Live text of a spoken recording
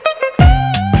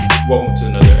Welcome to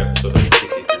another episode of the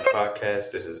CC3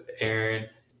 podcast. This is Aaron.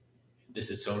 This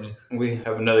is Tony. We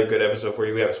have another good episode for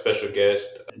you. We have a special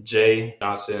guest, Jay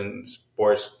Johnson,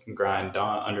 Sports Grind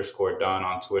Don _Don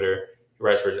on Twitter. He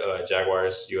writes for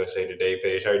Jaguars USA Today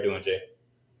page. How you doing, Jay?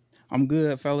 I'm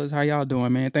good, fellas. How y'all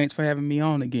doing, man? Thanks for having me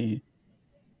on again.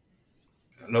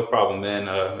 No problem, man.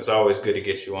 It's always good to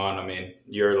get you on. I mean,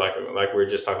 you're like we were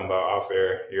just talking about off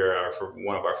air. You're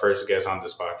one of our first guests on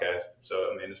this podcast.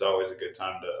 So, I mean, it's always a good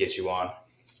time to get you on.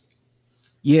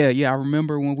 Yeah. I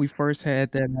remember when we first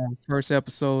had that first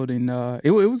episode, and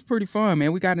it was pretty fun,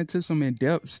 man. We got into some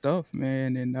in-depth stuff,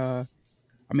 man, and I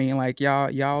mean, like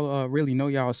y'all really know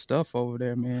y'all stuff over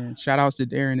there, man. Shout outs to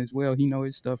Darren as well. He know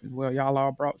his stuff as well. Y'all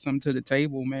all brought something to the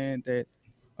table, man. That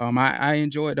I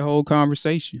enjoyed the whole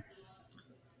conversation.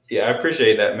 Yeah, I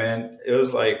appreciate that, man. It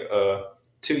was like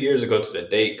 2 years ago to the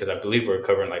date because I believe we were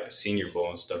covering like the Senior Bowl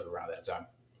and stuff around that time.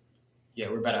 Yeah,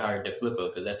 we're about to hire DeFlippo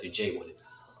because that's who Jay wanted.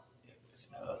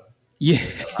 Yeah,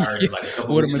 like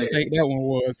what a mistake that one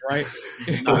was, right?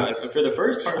 For the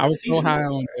first part, I was so high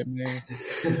on that,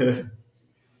 man.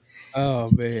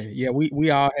 Oh man, yeah,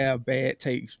 we all have bad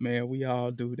takes, man. We all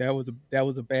do. That was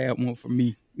a bad one for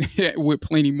me, with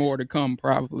plenty more to come,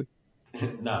 probably.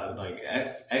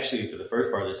 Actually, for the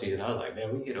first part of the season, I was like,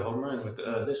 man, we hit a home run with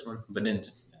this one. But then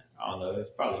I don't know,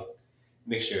 it's probably a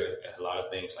mixture of a lot of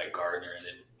things like Gardner, and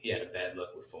then he had a bad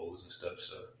luck with Foles and stuff.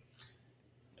 So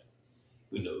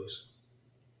who knows?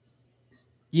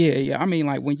 Yeah. I mean,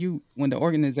 like when the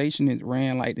organization is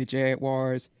ran like the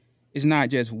Jaguars, it's not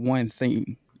just one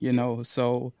thing, you know.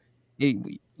 So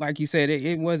like you said,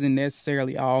 it wasn't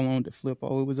necessarily all on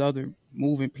DeFlippo. It was other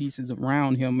moving pieces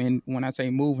around him, and when I say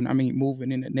moving, I mean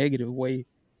moving in a negative way.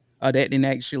 That didn't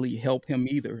actually help him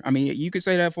either. I mean, you could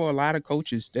say that for a lot of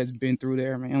coaches that's been through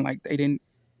there, man. Like they didn't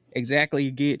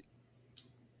exactly get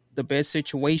the best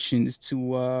situations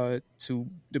to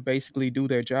basically do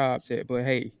their jobs at. But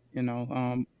hey, you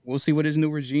know, we'll see where this new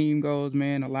regime goes,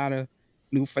 man. A lot of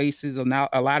new faces, a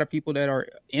lot of people that are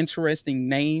interesting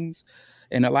names,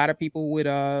 and a lot of people with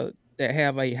that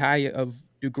have a higher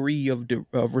degree of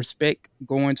respect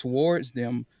going towards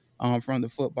them from the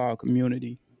football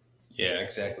community. Yeah,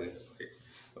 exactly.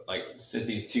 Like since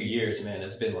these 2 years, man,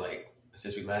 it's been like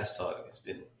since we last talked, it's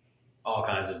been all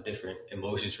kinds of different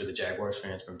emotions for the Jaguars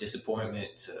fans, from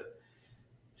disappointment to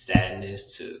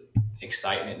sadness to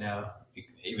excitement now,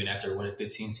 even after a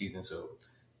 1-15 season. So,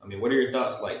 I mean, what are your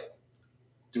thoughts like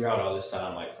throughout all this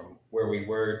time, like from where we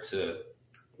were to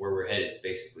where we're headed,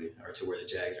 basically, or to where the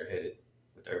Jags are headed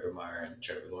with Urban Meyer and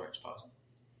Trevor Lawrence possible?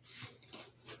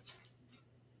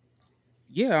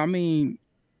 Yeah, I mean,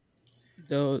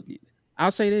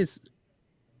 I'll say this: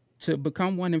 to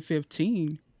become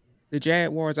 1-15, the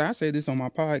Jaguars. I said this on my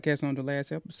podcast on the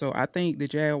last episode. I think the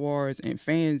Jaguars and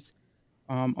fans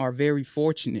are very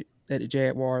fortunate that the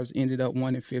Jaguars ended up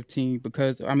 1-15,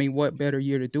 because I mean, what better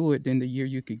year to do it than the year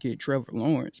you could get Trevor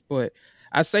Lawrence? But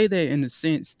I say that in the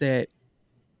sense that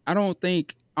I don't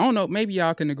know, maybe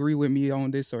y'all can agree with me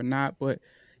on this or not, but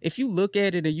if you look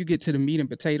at it and you get to the meat and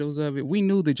potatoes of it, we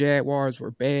knew the Jaguars were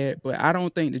bad, but I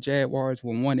don't think the Jaguars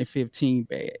were 1-15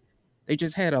 bad. They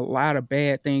just had a lot of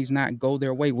bad things not go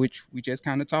their way, which we just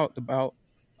kind of talked about.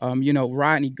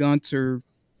 Rodney Gunter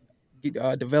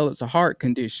develops a heart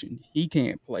condition. He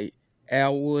can't play.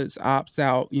 Al Woods opts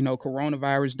out.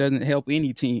 Coronavirus doesn't help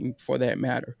any team for that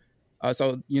matter.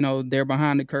 So they're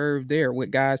behind the curve there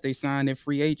with guys they signed in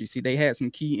free agency. They had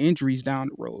some key injuries down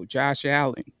the road. Josh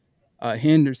Allen,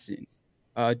 Henderson,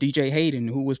 DJ Hayden,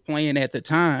 who was playing at the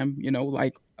time,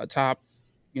 like a top,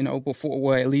 before,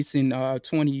 well, at least in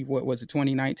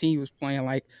 2019, he was playing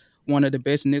like one of the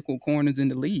best nickel corners in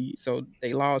the league. So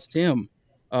they lost him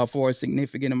for a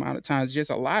significant amount of times.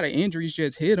 Just a lot of injuries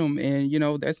just hit him, and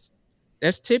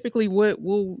that's typically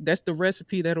that's the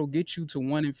recipe that'll get you to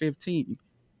 1-15.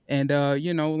 And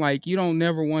like, you don't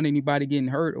never want anybody getting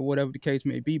hurt or whatever the case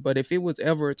may be. But if it was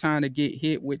ever a time to get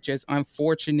hit with just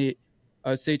unfortunate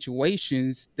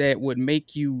situations that would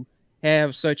make you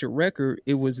have such a record,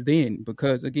 it was then,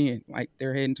 because again, like,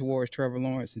 they're heading towards Trevor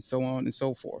Lawrence and so on and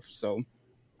so forth. So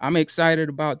I'm excited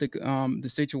about the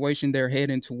situation they're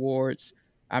heading towards.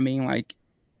 I mean, like,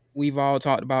 we've all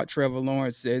talked about Trevor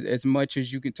Lawrence as much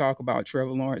as you can talk about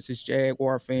Trevor Lawrence as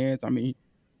Jaguar fans. I mean,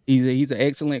 he's an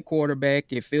excellent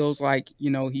quarterback. It feels like,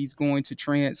 he's going to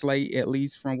translate, at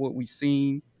least from what we've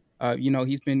seen.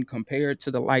 He's been compared to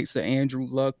the likes of Andrew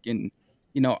Luck and,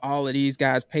 all of these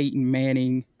guys, Peyton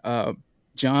Manning,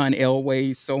 John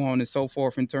Elway, so on and so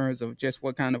forth, in terms of just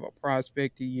what kind of a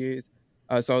prospect he is.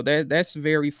 So that's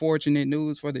very fortunate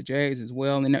news for the Jags as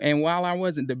well. And while I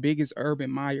wasn't the biggest Urban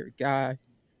Meyer guy,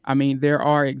 I mean, there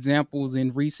are examples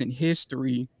in recent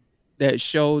history that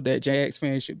show that Jags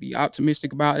fans should be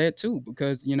optimistic about that too,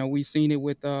 because we've seen it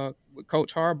with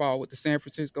Coach Harbaugh with the San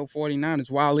Francisco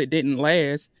 49ers. While it didn't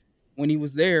last when he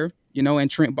was there,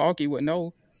 and Trent Baalke would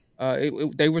know,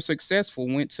 they were successful.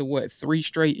 Went to what, three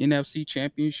straight NFC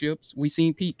championships. We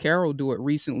seen Pete Carroll do it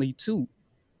recently too,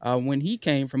 when he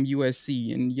came from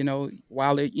USC, and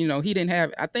while he didn't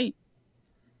have, I think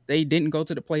they didn't go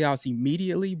to the playoffs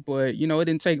immediately, but it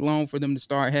didn't take long for them to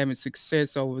start having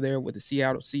success over there with the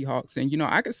Seattle Seahawks. And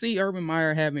I could see Urban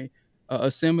Meyer having a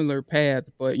similar path,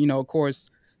 but of course,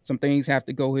 some things have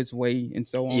to go his way, and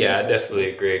so on and Yeah, I so definitely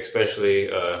forth. agree. Especially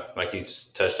like you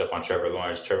touched up on Trevor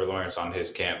Lawrence. Trevor Lawrence on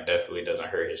his camp definitely doesn't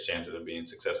hurt his chances of being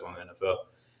successful in the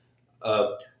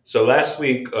NFL. So last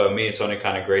week, me and Tony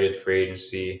kind of graded free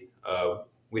agency.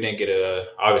 We didn't get a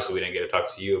obviously we didn't get to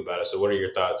talk to you about it. So what are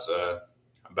your thoughts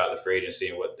about the free agency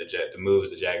and what the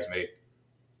moves the Jags made?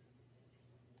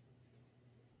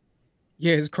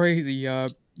 Yeah, it's crazy.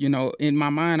 In my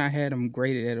mind, I had them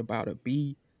graded at about a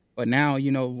B, but now,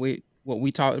 with what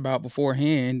we talked about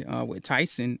beforehand, with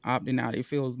Tyson opting out, it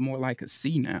feels more like a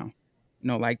C now.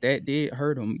 Like that did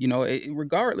hurt him.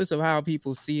 Regardless of how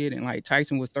people see it, and like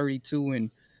Tyson was 32, and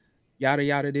yada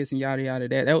yada this and yada yada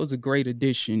that. That was a great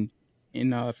addition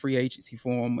in free agency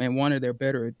form and one of their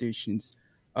better additions.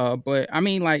 But I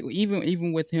mean, like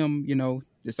even with him,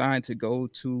 deciding to go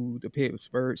to the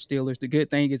Pittsburgh Steelers, the good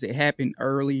thing is it happened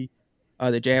early.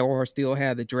 The Jaguars still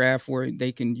have the draft where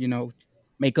they can,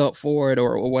 make up for it,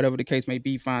 or whatever the case may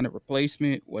be, find a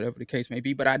replacement, whatever the case may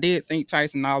be. But I did think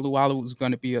Tyson Alualu was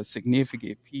going to be a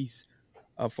significant piece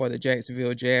for the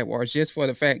Jacksonville Jaguars, just for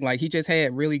the fact like he just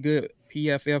had really good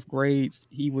PFF grades.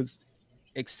 He was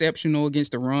exceptional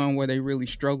against the run where they really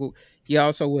struggled. He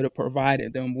also would have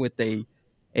provided them with a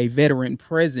veteran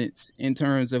presence in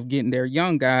terms of getting their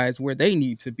young guys where they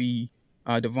need to be.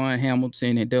 Devon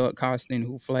Hamilton and Doug Costin,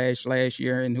 who flashed last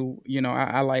year, and who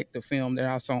I like the film that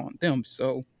I saw on them.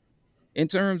 So in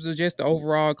terms of just the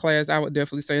overall class, I would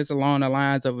definitely say it's along the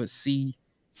lines of a C,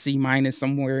 C minus,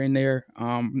 somewhere in there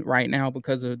right now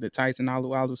because of the Tyson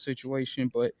Alualu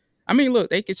situation. But I mean, look,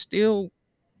 they could still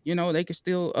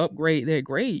upgrade their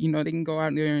grade. They can go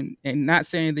out there and not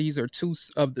saying these are two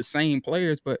of the same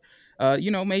players, but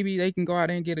maybe they can go out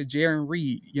there and get a Jaron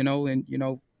Reed,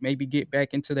 and maybe get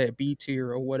back into that B tier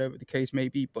or whatever the case may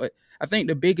be. But I think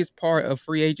the biggest part of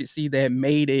free agency that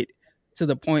made it to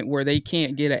the point where they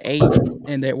can't get an A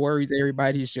and that worries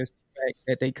everybody is just the fact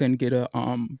that they couldn't get a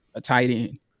tight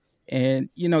end. And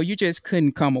you just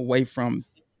couldn't come away from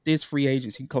this free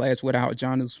agency class without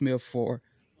John Smith for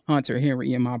Hunter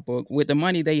Henry in my book. With the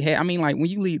money they had, I mean, like when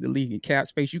you lead the league in cap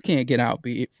space, you can't get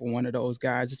outbid for one of those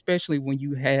guys, especially when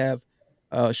you have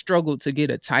struggled to get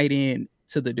a tight end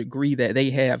to the degree that they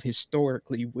have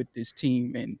historically with this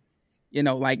team. And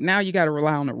like now you got to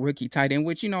rely on a rookie tight end,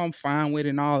 which I'm fine with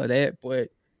and all of that. But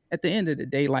at the end of the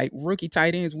day, like rookie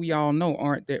tight ends, we all know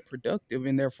aren't that productive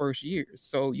in their first years.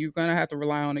 So you're gonna have to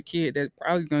rely on a kid that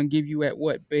probably gonna give you at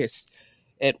what best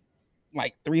at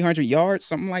like 300 yards,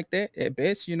 something like that at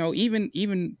best.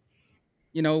 Even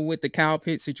with the Kyle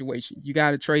Pitts situation, you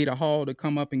got to trade a haul to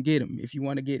come up and get him if you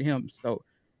want to get him. So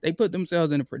they put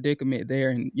themselves in a predicament there,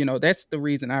 and that's the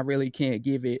reason I really can't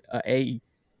give it a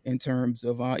in terms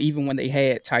of even when they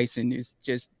had Tyson. It's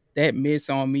just that miss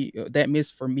on me, that miss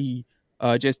for me,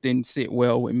 just didn't sit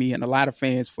well with me and a lot of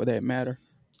fans for that matter.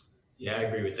 Yeah, I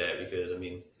agree with that because I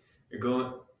mean, you're going.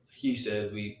 Like you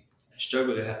said, we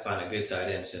struggled to find a good tight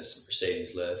end since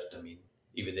Mercedes left. I mean,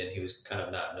 even then, he was kind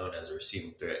of not known as a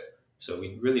receiving threat. So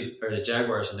we really, or the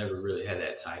Jaguars never really had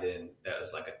that tight end that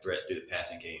was like a threat through the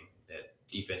passing game that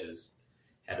defenses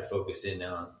had to focus in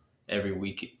on every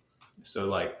week. So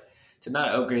like to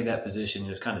not upgrade that position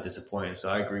was kind of disappointing. So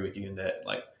I agree with you in that.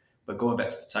 Like, but going back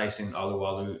to the Tyson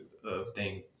Alualu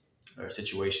thing or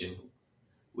situation,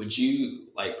 would you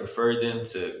like prefer them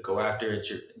to go after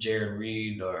Jaron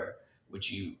Reed, or would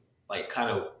you like kind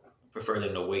of prefer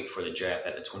them to wait for the draft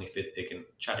at the 25th pick and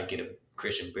try to get a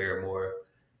Christian Barrymore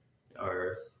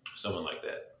or someone like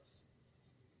that?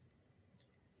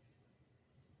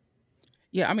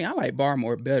 Yeah, I mean, I like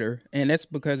Barmore better, and that's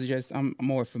because just I'm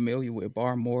more familiar with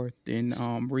Barmore than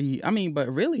Reed. I mean, but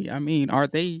really, I mean, are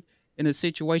they in a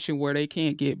situation where they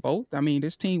can't get both? I mean,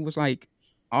 this team was like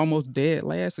almost dead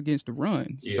last against the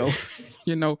run. Yeah. So,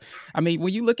 you know, I mean,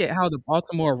 when you look at how the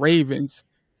Baltimore Ravens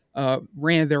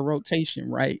ran their rotation,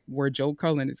 right, where Joe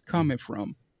Cullen is coming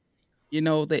from,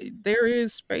 there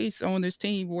is space on this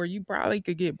team where you probably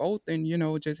could get both and,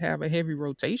 just have a heavy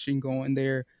rotation going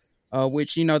there,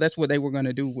 which, that's what they were going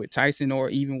to do with Tyson or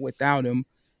even without him.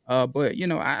 But,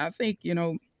 I think,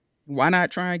 Why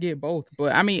not try and get both?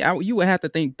 But I mean, you would have to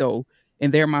think though,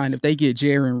 in their mind, if they get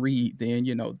Jaron Reed, then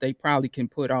they probably can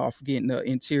put off getting the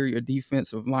interior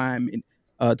defensive lineman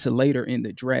to later in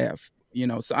the draft.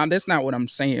 So that's not what I'm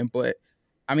saying, but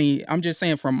I mean, I'm just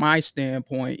saying from my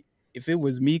standpoint, if it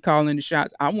was me calling the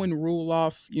shots, I wouldn't rule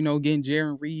off getting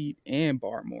Jaron Reed and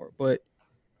Barmore, but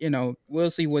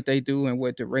we'll see what they do and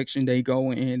what direction they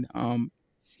go in.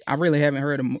 I really haven't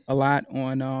heard a lot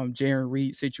on Jaron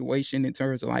Reed's situation in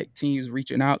terms of like teams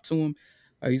reaching out to him.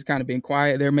 He's kind of been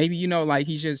quiet there. Maybe like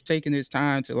he's just taking his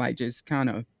time to like just kind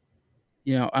of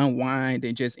unwind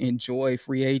and just enjoy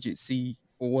free agency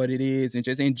for what it is and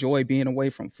just enjoy being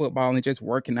away from football and just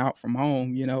working out from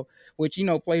home, which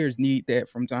players need that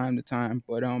from time to time.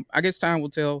 But I guess time will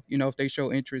tell, if they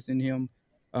show interest in him.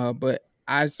 But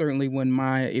I certainly wouldn't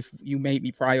mind if you made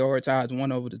me prioritize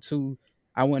one over the two.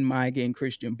 I wouldn't mind getting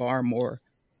Christian Barmore.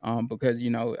 Because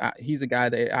he's a guy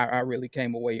that I really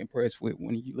came away impressed with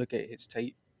when you look at his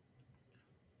tape.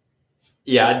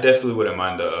 Yeah, I definitely wouldn't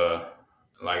mind the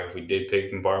like if we did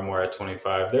pick Barmore at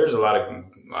 25. There's a lot of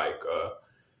like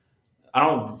I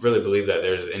don't really believe that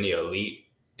there's any elite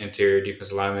interior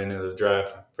defensive linemen in the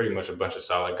draft. Pretty much a bunch of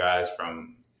solid guys.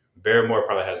 From Barrymore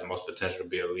probably has the most potential to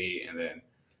be elite, and then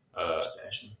uh,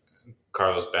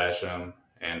 Carlos Basham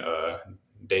and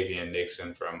Davian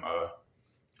Nixon from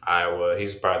Iowa.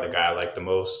 He's probably the guy I like the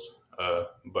most.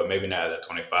 But maybe not at that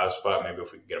 25 spot. Maybe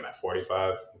if we could get him at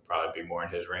 45, we'd probably be more in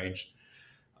his range.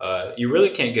 You really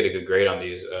can't get a good grade on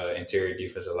these interior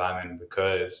defensive linemen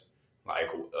because, like,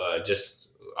 just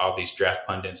all these draft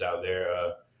pundits out there.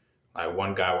 Like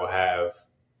one guy will have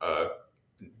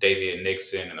Davian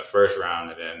Nixon in the first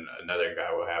round, and then another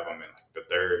guy will have him in like the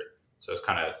third. So it's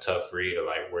kind of a tough read of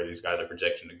like where these guys are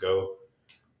projecting to go.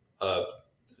 Uh,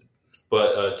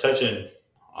 but touching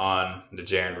on the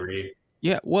Jaron Reed.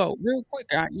 Yeah, well, real quick,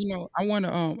 I want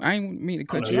to I ain't mean to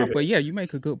Oh no, cut you you're off, good. but yeah, you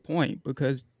make a good point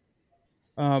because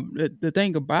the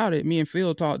thing about it, me and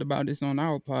Phil talked about this on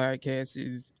our podcast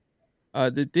is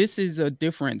that this is a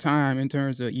different time in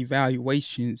terms of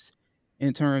evaluations,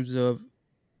 in terms of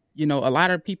a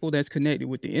lot of people that's connected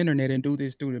with the internet and do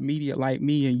this through the media, like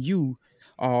me and you.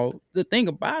 The thing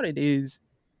about it is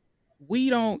we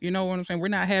don't, you know what I'm saying? We're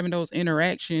not having those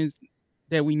interactions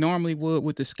that we normally would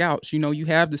with the scouts. You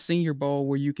have the Senior Bowl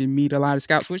where you can meet a lot of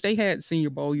scouts, which they had the Senior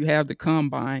Bowl. You have the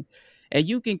Combine, and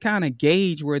you can kind of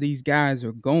gauge where these guys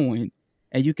are going,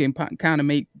 and you can kind of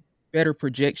make better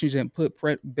projections and put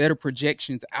better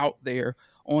projections out there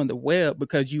on the web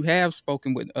because you have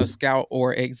spoken with a scout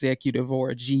or executive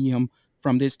or a GM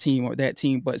from this team or that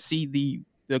team. But see,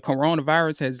 the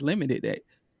coronavirus has limited that.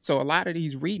 So a lot of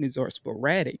these readings are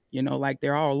sporadic, like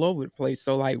they're all over the place.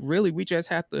 So like really we just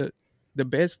have to the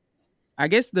best I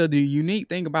guess the unique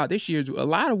thing about this year is a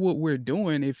lot of what we're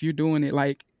doing, if you're doing it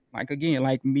like again,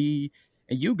 like me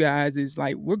and you guys, is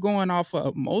like we're going off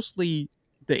of mostly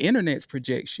the internet's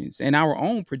projections and our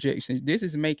own projections. This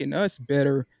is making us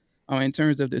better in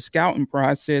terms of the scouting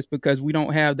process because we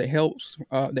don't have the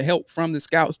help from the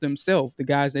scouts themselves, the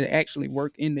guys that actually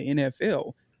work in the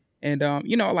NFL. And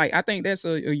like I think that's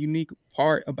a unique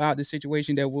part about the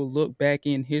situation that we'll look back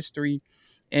in history,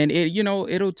 and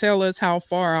it'll tell us how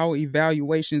far our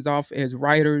evaluations off as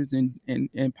writers and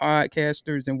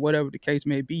podcasters and whatever the case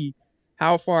may be,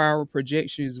 how far our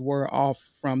projections were off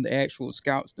from the actual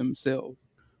scouts themselves.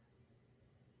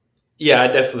 Yeah, I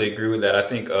definitely agree with that. I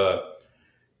think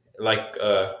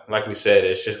like we said,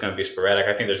 it's just going to be sporadic.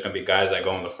 I think there's going to be guys that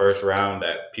go in the first round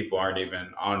that people aren't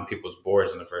even on people's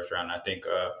boards in the first round. I think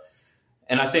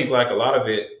like a lot of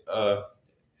it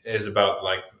is about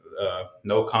like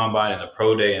no combine and the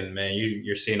pro day, and man,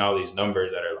 you're seeing all these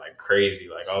numbers that are like crazy.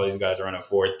 Like all these guys are running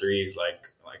 4.3s.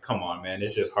 Like come on, man,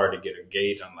 it's just hard to get a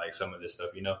gauge on like some of this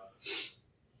stuff.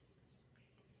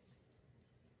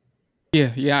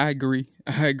 Yeah, I agree.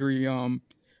 I agree.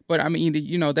 But I mean,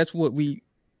 that's what we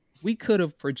could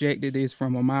have projected this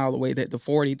from a mile away that the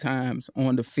 40 times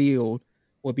on the field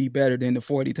would be better than the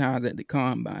 40 times at the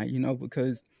combine,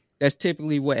 because that's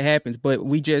typically what happens. But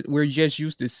we're just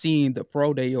used to seeing the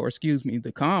pro day, or excuse me,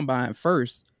 the combine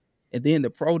first, and then the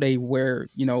pro day where,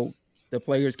 the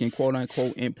players can quote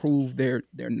unquote improve their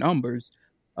numbers.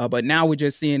 But now we're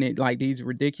just seeing it like these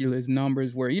ridiculous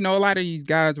numbers where, a lot of these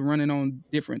guys are running on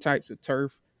different types of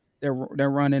turf. They're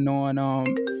running on oh,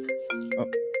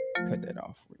 cut that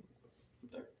off.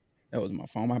 That was my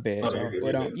phone. My bad, Oh, you're y'all. good.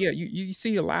 But You're good. yeah, you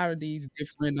see a lot of these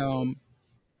different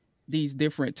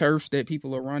turfs that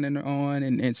people are running on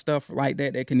and stuff like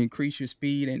that can increase your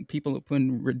speed, and people are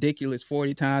putting ridiculous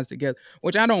 40 times together,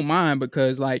 which I don't mind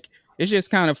because like it's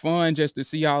just kind of fun just to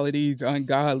see all of these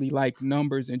ungodly like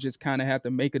numbers and just kind of have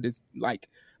to make a like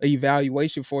a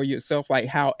evaluation for yourself, like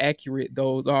how accurate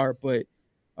those are. But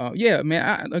yeah,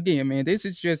 man, again, man, this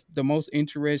is just the most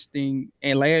interesting,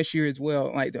 and last year as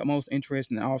well, like the most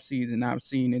interesting offseason I've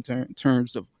seen in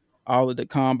terms of all of the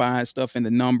combine stuff and the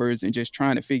numbers and just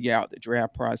trying to figure out the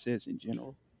draft process in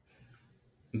general.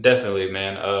 Definitely,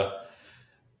 man.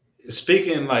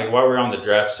 Speaking like while we're on the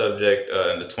draft subject,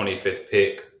 and the 25th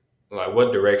pick, like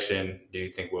what direction do you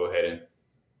think we'll head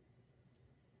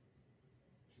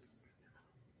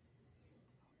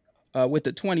in? With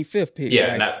the 25th pick, Yeah,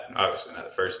 like, not obviously not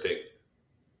the first pick.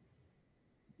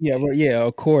 yeah, well, yeah,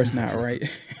 of course not, right?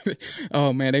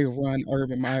 Oh man, they run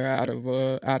Urban Meyer out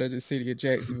of the city of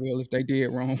Jacksonville if they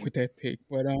did wrong with that pick.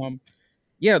 But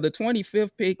yeah, the 25th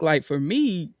pick, like for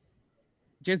me,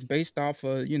 just based off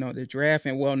of the draft,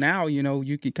 and well now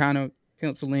you can kind of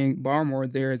pencil in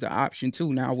Barmore there as an option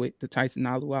too now with the Tyson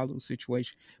Alualu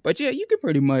situation. But yeah, you could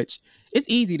pretty much, it's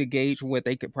easy to gauge what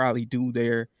they could probably do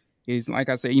there. Is like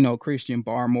I said, Christian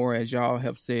Barmore, as y'all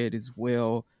have said as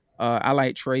well. I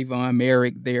like Trayvon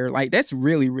Merrick there. Like that's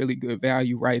really really good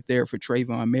value right there for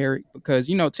Trayvon Merrick because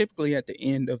typically at the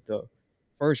end of the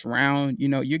first round,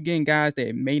 you're getting guys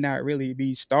that may not really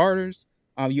be starters.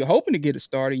 You're hoping to get a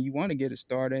starter. You want to get a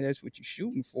starter. That's what you're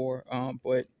shooting for.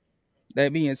 But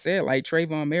that being said, like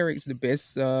Trayvon Merrick's the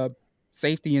best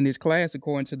safety in this class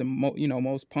according to the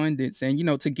most pundits,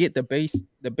 and to get the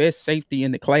best safety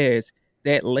in the class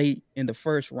that late in the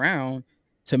first round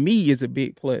to me is a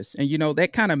big plus, and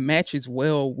that kind of matches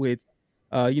well with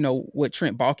what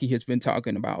Trent Baalke has been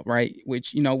talking about, right?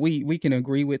 Which we can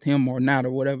agree with him or not,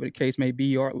 or whatever the case may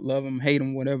be, or love him, hate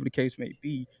him, whatever the case may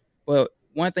be. But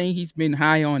one thing he's been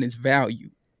high on is value.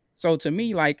 So to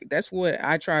me, like that's what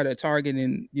I try to target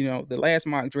in, the last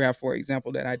mock draft, for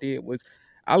example, that I did was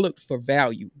I looked for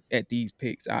value at these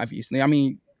picks, obviously. I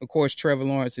mean, of course, Trevor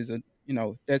Lawrence is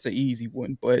that's an easy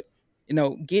one, but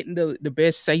getting the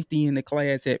best safety in the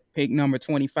class at pick number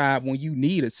 25 when you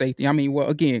need a safety. I mean, well,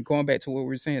 again, going back to what we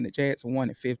were saying, the Jags are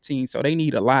 1-15, so they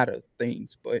need a lot of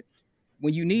things, but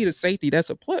when you need a safety, that's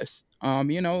a plus. And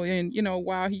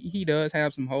while he does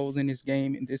have some holes in his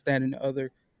game and this, that, and the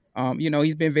other,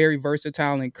 he's been very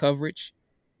versatile in coverage,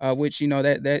 which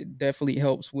that definitely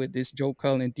helps with this Joe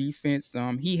Cullen defense.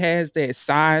 He has that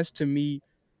size to me,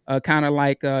 kind of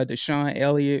like Deshaun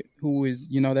Elliott, who is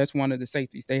that's one of the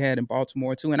safeties they had in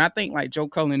Baltimore too. And I think like Joe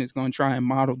Cullen is going to try and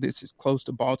model this as close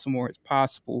to Baltimore as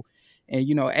possible. And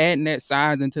adding that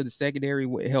size into the secondary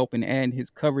would help, and adding his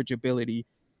coverage ability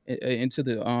into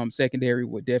the secondary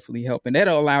would definitely help, and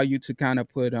that'll allow you to kind of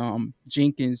put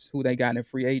Jenkins, who they got in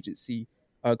free agency,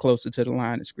 closer to the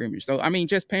line of scrimmage. So I mean,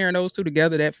 just pairing those two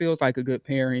together, that feels like a good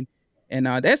pairing, and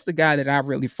that's the guy that I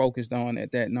really focused on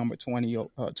at that number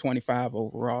 25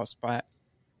 overall spot.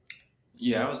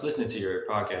 Yeah, I was listening to your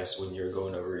podcast when you were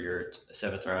going over your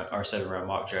seventh round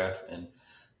mock draft, and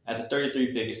at the 33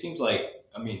 pick, it seems like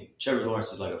Trevor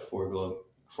Lawrence is like a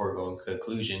foregone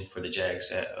conclusion for the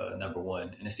Jags at number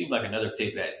one, and it seemed like another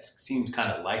pick that seemed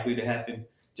kind of likely to happen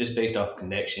just based off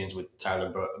connections with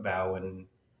Tyler Bowen,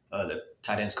 the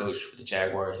tight ends coach for the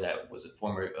Jaguars that was a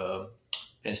former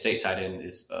Penn State tight end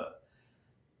is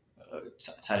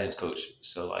tight ends coach.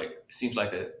 So like it seems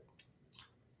like a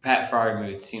Pat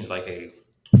Fryermuth seems like a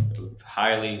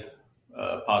highly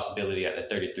possibility at the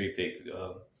 33 pick.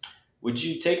 Would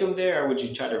you take him there, or would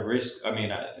you try to risk? I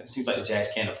mean, it seems like the Jags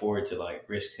can't afford to like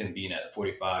risk him being at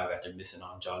 45 after missing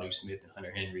on Jonnu Smith and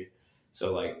Hunter Henry.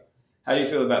 So, like, how do you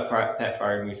feel about Pat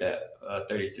Fryermuth at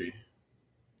 33?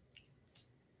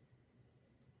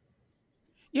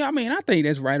 Yeah, I mean, I think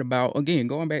that's right about, again,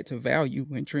 going back to value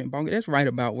and Trent Baalke. That's right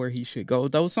about where he should go.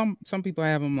 Though some people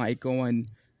have him like going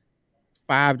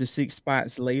 5 to 6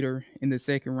 spots later in the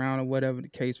second round or whatever the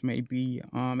case may be.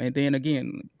 And then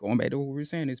again, going back to what we were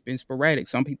saying, it's been sporadic.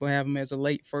 Some people have him as a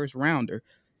late first rounder.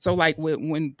 So like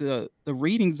when the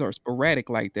readings are sporadic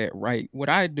like that, right? What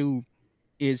I do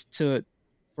is to,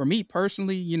 for me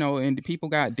personally, and people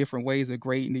got different ways of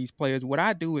grading these players. What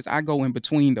I do is I go in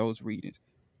between those readings.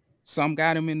 Some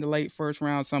got him in the late first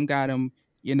round, some got him,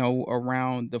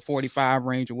 around the 45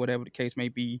 range or whatever the case may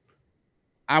be.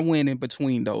 I went in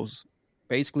between those,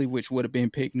 basically, which would have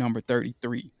been pick number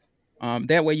 33.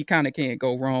 That way you kind of can't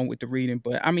go wrong with the reading.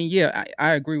 But I mean, yeah,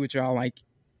 I agree with y'all. Like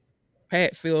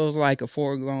Pat feels like a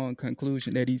foregone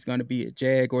conclusion that he's going to be a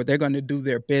Jag, or they're going to do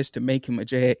their best to make him a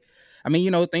Jag. I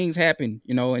mean, things happen,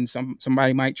 and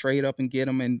somebody might trade up and get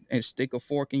him and stick a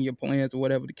fork in your plans or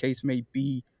whatever the case may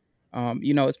be.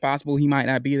 It's possible he might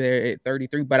not be there at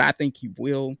 33, but I think he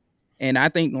will. And I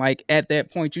think like at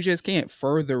that point, you just can't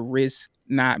further risk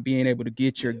not being able to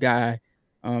get your Yeah, guy.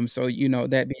 So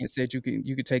that being said,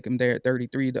 you could take him there at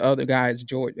 33. The other guy is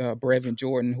Brevin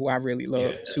Jordan, who I really yeah,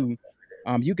 love that's too.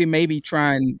 You can maybe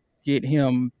try and get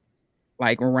him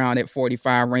like around that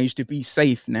 45 range to be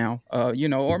safe now.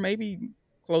 Or maybe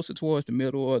closer towards the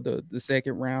middle or the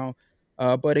second round.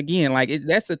 But again, like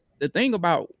the thing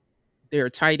about their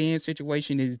tight end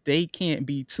situation is they can't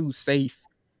be too safe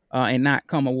and not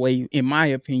come away, in my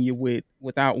opinion,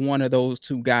 without one of those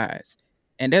two guys.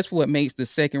 And that's what makes the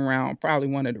second round probably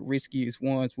one of the riskiest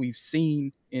ones we've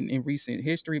seen in recent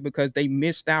history because they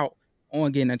missed out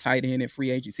on getting a tight end in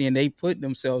free agency and they put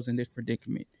themselves in this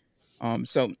predicament.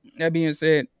 So that being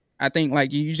said, I think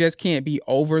like you just can't be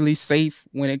overly safe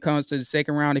when it comes to the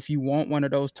second round if you want one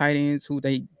of those tight ends who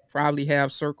they probably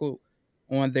have circled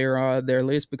on their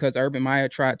list because Urban Meyer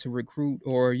tried to recruit,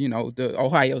 or the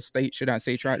Ohio State, should I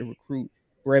say, tried to recruit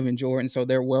Brevin Jordan, so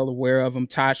they're well aware of him.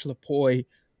 Tosh Lapoy,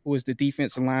 who was the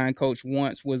defensive line coach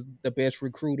once, was the best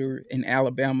recruiter in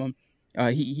Alabama.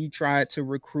 He tried to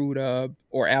recruit,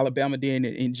 or Alabama did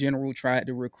in general tried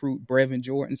to recruit Brevin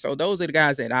Jordan. So those are the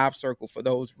guys that I've circled for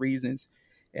those reasons.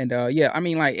 And yeah, I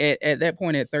mean, like at that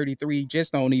point at 33,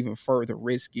 just don't even further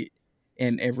risk it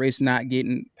and risk not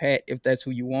getting Pat if that's who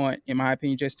you want. In my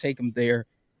opinion, just take him there,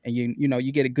 and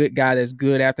you get a good guy that's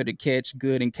good after the catch,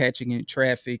 good in catching in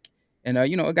traffic, and a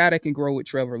guy that can grow with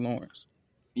Trevor Lawrence.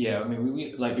 yeah. I mean,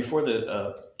 we like before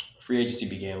the free agency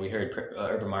began, we heard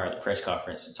Urban Meyer at the press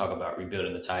conference talk about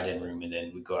rebuilding the tight end room, and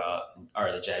then we go out,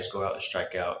 or the Jags go out and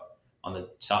strike out on the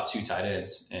top two tight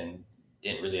ends, and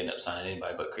didn't really end up signing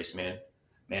anybody but Chris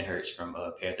Manhurts from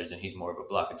Panthers, and he's more of a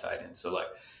blocking tight end. So like,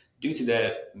 due to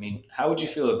that, I mean, how would you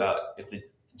feel about if the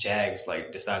Jags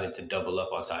like decided to double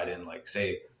up on tight end, like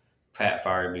say Pat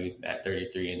Firemouth at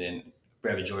 33, and then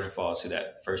Brevin Jordan falls to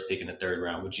that first pick in the third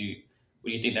round? Would you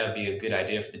think that would be a good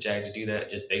idea for the Jags to do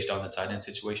that, just based on the tight end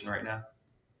situation right now?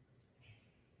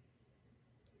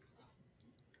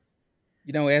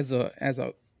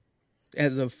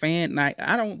 As a fan, like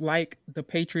I don't like the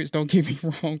Patriots. Don't get me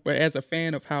wrong, but as a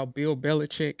fan of how Bill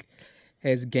Belichick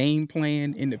has game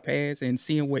planned in the past and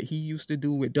seeing what he used to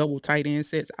do with double tight end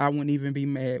sets, I wouldn't even be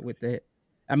mad with that.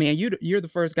 I mean, you're the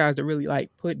first guys to really like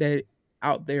put that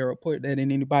out there or put that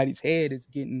in anybody's head is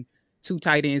getting two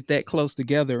tight ends that close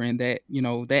together and that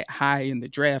that high in the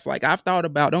draft. Like I've thought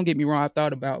about. Don't get me wrong. I've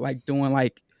thought about like doing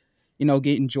like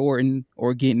getting Jordan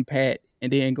or getting Pat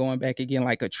and then going back again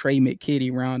like a Trey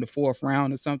McKitty round, the fourth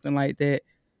round or something like that.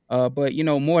 But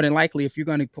more than likely, if you're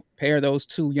going to pair those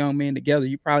two young men together,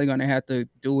 you're probably going to have to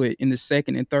do it in the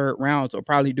second and third rounds, or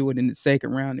probably do it in the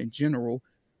second round in general.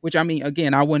 Which I mean,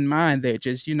 again, I wouldn't mind that.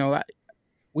 Just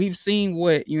we've seen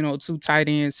what two tight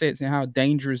end sets and how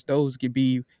dangerous those could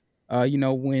be.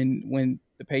 When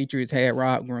the Patriots had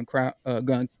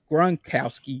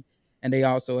Gronkowski, and they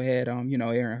also had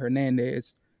Aaron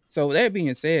Hernandez. So that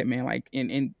being said, man, like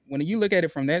and when you look at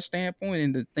it from that standpoint,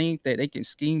 and the things that they can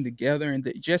scheme together,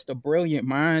 and just the brilliant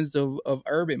minds of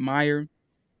Urban Meyer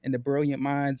and the brilliant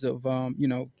minds of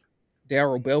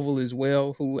Darrell Bevel as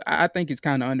well, who I think is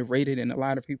kind of underrated, and a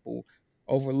lot of people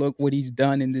overlook what he's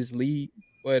done in this league.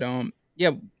 But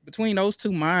yeah, between those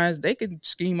two minds, they could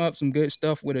scheme up some good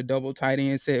stuff with a double tight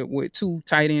end set with two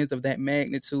tight ends of that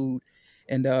magnitude,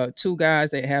 and two guys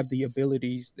that have the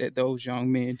abilities that those young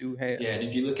men do have. Yeah, and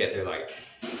if you look at their like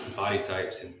body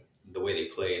types and the way they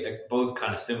play, they're both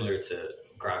kind of similar to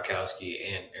Gronkowski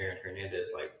and Aaron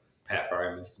Hernandez. Like Pat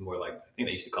Fryer is more like, I think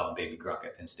they used to call him Baby Gronk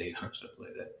at Penn State or something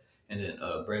like that. And then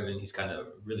Brevin, he's kind of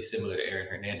really similar to Aaron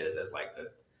Hernandez as like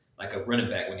a running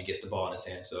back when he gets the ball in his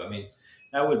hand. So I mean,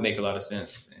 that would make a lot of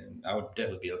sense, and I would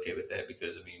definitely be okay with that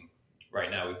because I mean,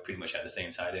 right now we pretty much have the same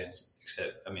tight ends,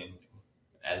 except I mean,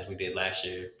 as we did last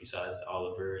year, besides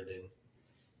Oliver, and then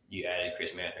you added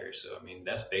Chris Manhurst. So I mean,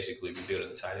 that's basically rebuilding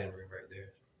the tight end room right there.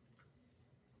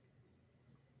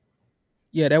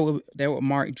 Yeah, that would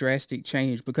mark drastic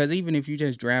change because even if you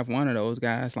just draft one of those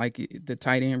guys, like the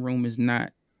tight end room is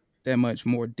not that much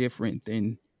more different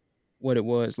than what it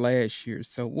was last year.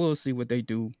 So we'll see what they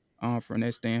do from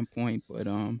that standpoint. But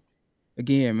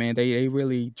again, man, they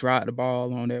really dropped the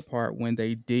ball on that part when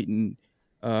they didn't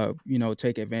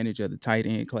take advantage of the tight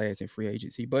end class in free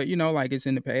agency. But like it's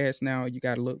in the past now, you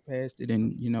got to look past it,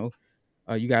 and you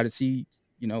got to see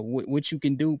what you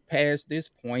can do past this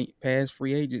point, past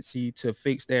free agency, to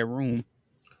fix that room.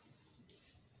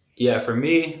 Yeah, for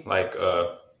me, like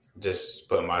just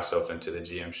putting myself into the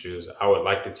GM shoes, I would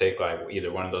like to take like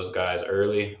either one of those guys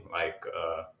early, like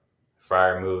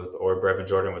Fryermuth or Brevin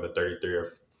Jordan with a 33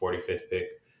 or 45th pick.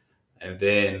 And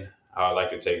then I would like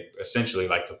to take essentially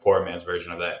like the poor man's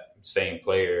version of that same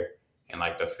player in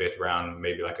like the fifth round,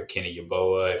 maybe like a Kenny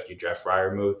Yaboa if you draft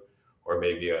Fryermuth, or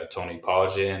maybe a Tony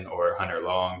Paulgen or Hunter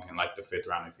Long in like the fifth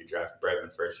round if you draft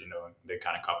Brevin first. They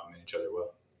kind of complement each other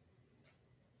well.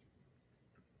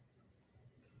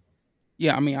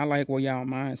 Yeah, I mean, I like where y'all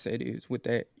mindset is with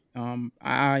that.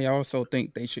 I also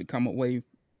think they should come away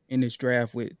in this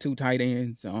draft with two tight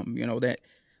ends. That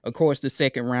of course the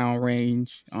second round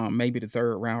range, maybe the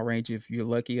third round range if you're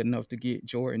lucky enough to get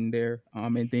Jordan there.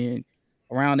 And then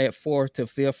around that fourth to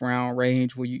fifth round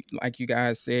range where you like you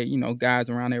guys said, guys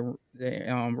around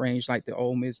that range like the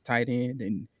Ole Miss tight end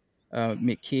and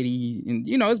McKitty, and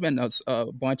it's been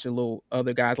a bunch of little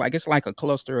other guys. Like it's like a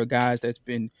cluster of guys that's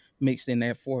been mixed in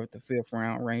that fourth to fifth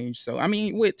round range. So I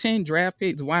mean, with 10 draft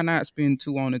picks, why not spend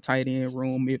two on the tight end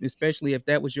room, especially if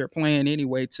that was your plan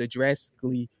anyway to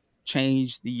drastically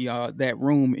change the that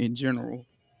room in general.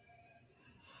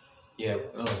 Yeah.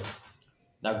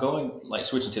 Now going like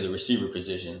switching to the receiver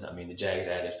position, I mean the Jags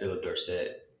added Philip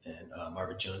Dorsett and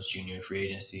Marvin Jones Jr. in free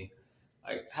agency.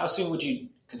 Like, how soon would you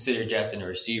consider drafting a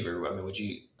receiver? I mean, would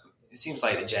you? It seems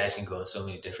like the Jags can go in so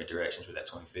many different directions with that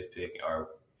 25th pick, or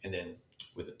and then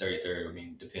with the 33rd. I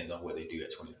mean, depends on what they do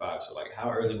at 25. So, like,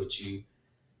 how early would you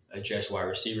address wide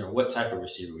receiver, and what type of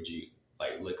receiver would you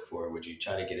like look for? Would you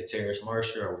try to get a Terrace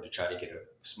Marshall, or would you try to get a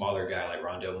smaller guy like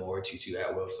Rondell Moore, Tutu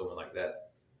Atwell, someone like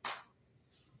that?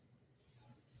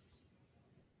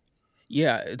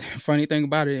 Yeah, funny thing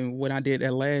about it, when I did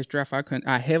that last draft,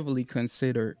 I heavily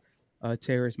considered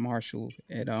Terrace Marshall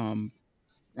at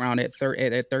around at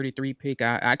that 33 pick.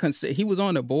 I consider he was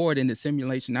on the board in the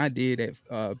simulation I did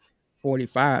at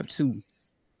 45 too.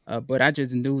 But I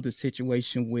just knew the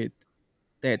situation with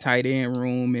that tight end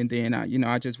room, and then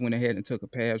I just went ahead and took a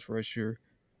pass rusher,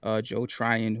 Joe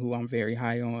Tryon, who I'm very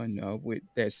high on with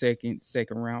that second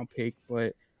round pick.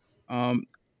 But um,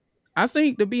 I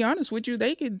think to be honest with you,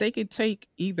 they could take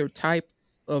either type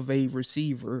of a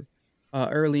receiver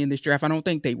early in this draft. I don't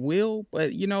think they will,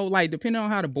 but like depending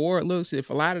on how the board looks, if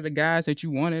a lot of the guys that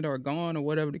you wanted are gone or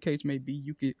whatever the case may be,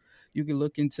 you could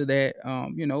look into that.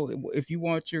 If you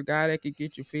want your guy that could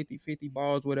get you 50-50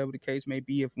 balls, whatever the case may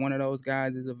be, if one of those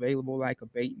guys is available, like a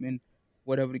Bateman,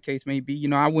 whatever the case may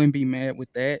be, I wouldn't be mad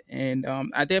with that, and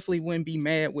I definitely wouldn't be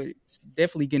mad with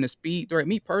definitely getting a speed threat.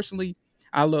 Me personally,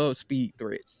 I love speed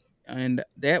threats, and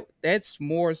that's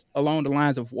more along the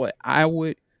lines of what I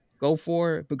would go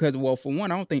for because, well, for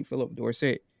one, I don't think Philip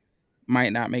Dorsett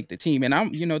might not make the team, and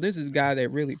this is a guy that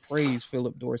really praised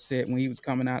Philip Dorsett when he was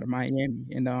coming out of Miami,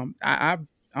 and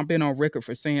I've been on record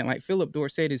for saying like Philip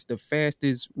Dorsett is the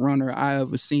fastest runner I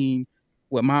ever seen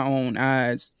with my own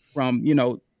eyes from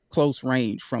close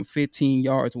range from 15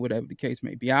 yards or whatever the case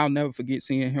may be. I'll never forget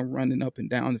seeing him running up and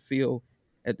down the field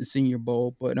at the Senior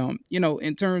Bowl. But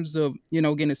in terms of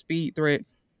getting a speed threat,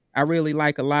 I really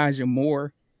like Elijah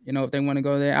Moore. If they want to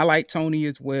go there, I like Tony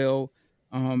as well.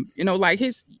 Like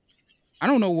his, I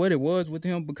don't know what it was with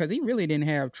him because he really didn't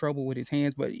have trouble with his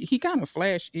hands, but he kind of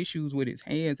flashed issues with his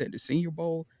hands at the Senior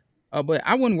Bowl. But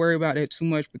I wouldn't worry about that too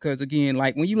much because again,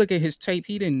 like when you look at his tape,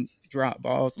 he didn't drop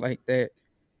balls like that.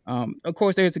 Of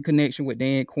course, there's a connection with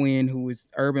Dan Quinn, who is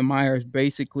Urban Meyer's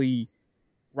basically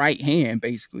right hand,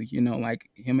 basically. Like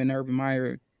him and Urban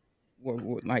Meyer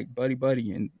were like buddy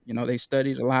buddy, and they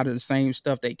studied a lot of the same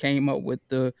stuff. They came up with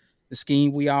the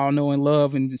scheme we all know and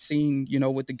love, and seen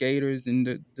with the Gators, and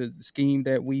the scheme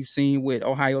that we've seen with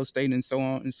Ohio State and so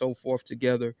on and so forth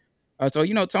together. So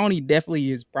Tony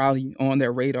definitely is probably on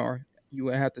their radar. You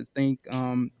would have to think.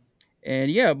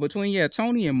 And yeah, between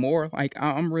Tony and Moore, like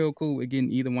I'm real cool with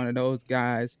getting either one of those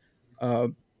guys. Uh,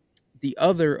 the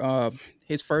other,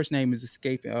 his first name is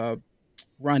escaping.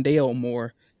 Rondale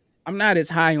Moore. I'm not as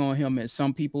high on him as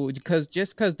some people because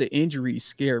the injuries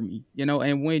scare me,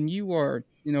 And when you are,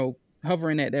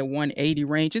 hovering at that 180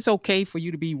 range, it's okay for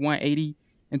you to be 180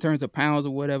 in terms of pounds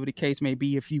or whatever the case may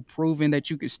be if you've proven that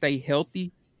you could stay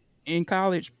healthy in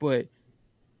college. But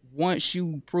once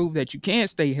you prove that you can't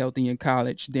stay healthy in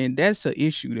college, then that's an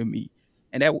issue to me.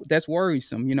 And that's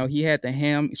worrisome. He had the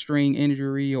hamstring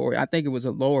injury, or I think it was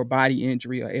a lower body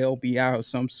injury, or LBI of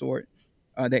some sort,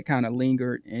 that kind of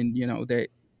lingered, and that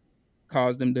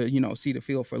caused them to, see the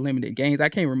field for limited games. I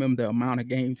can't remember the amount of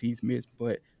games he's missed,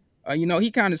 but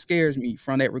he kind of scares me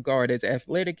from that regard. As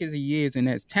athletic as he is and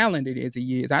as talented as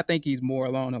he is, I think he's more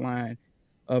along the line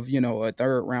of, a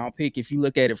third round pick if you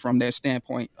look at it from that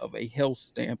standpoint of a health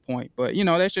standpoint. But,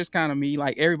 that's just kind of me.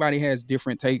 Like everybody has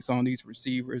different takes on these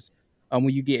receivers.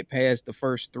 When you get past the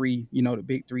first three, the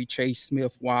big three, Chase,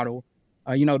 Smith, Waddle,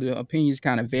 the opinions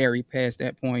kind of vary past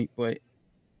that point. But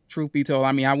truth be told,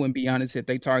 I mean, I wouldn't be honest if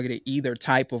they targeted either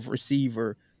type of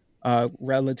receiver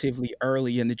relatively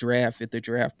early in the draft if the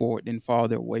draft board didn't fall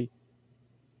their way.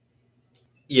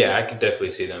 Yeah, I could definitely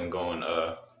see them going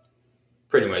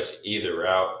pretty much either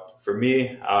route. For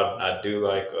me, I do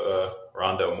like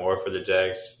Rondell Moore for the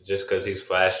Jags just because he's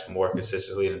flashed more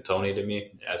consistently than Tony to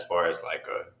me as far as like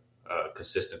a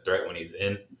consistent threat when he's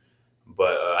in.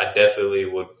 But I definitely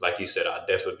would, like you said, I'd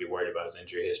definitely be worried about his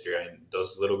injury history. I mean,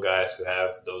 those little guys who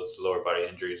have those lower body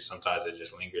injuries, sometimes it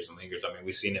just lingers and lingers. I mean,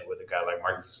 we've seen it with a guy like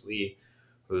Marcus Lee,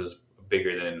 who's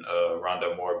bigger than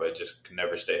Rondell Moore, but just can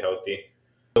never stay healthy.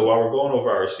 So while we're going over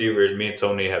our receivers, me and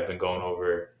Tony have been going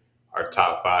over our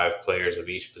top five players of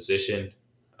each position.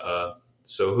 Uh,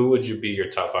 so who would you be your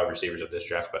top five receivers of this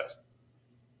draft class?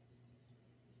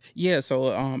 Yeah,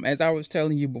 so as I was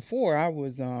telling you before,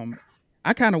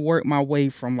 I kind of work my way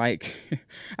from like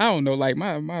I don't know, like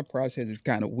my process is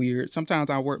kind of weird. Sometimes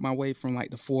I work my way from like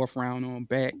the fourth round on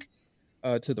back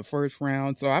to the first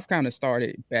round. So I've kind of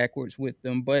started backwards with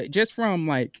them, but just from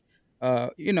like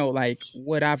like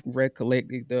what I've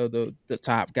recollected, the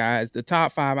top guys, the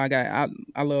top five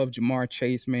I love Jamar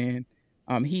Chase, man.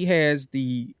 He has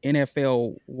the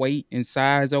NFL weight and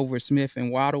size over Smith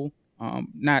and Waddle.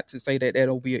 Not to say that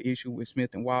that'll be an issue with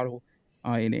Smith and Waddle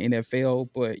in the NFL,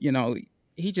 but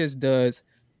he just does.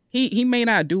 He may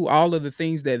not do all of the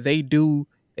things that they do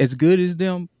as good as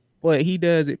them, but he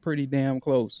does it pretty damn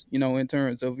close, in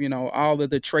terms of, all of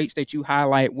the traits that you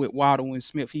highlight with Waddle and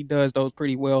Smith. He does those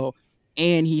pretty well.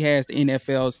 And he has the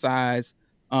NFL size.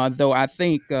 Though I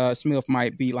think Smith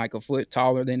might be like a foot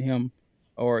taller than him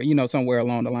or, somewhere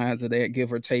along the lines of that,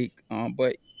 give or take.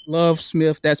 But love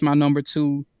Smith. That's my number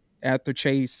two after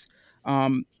Chase.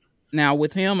 Um, Now,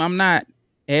 with him, I'm not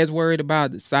as worried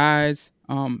about the size.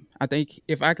 I think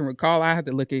if I can recall, I have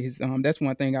to look at his. That's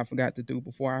one thing I forgot to do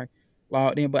before I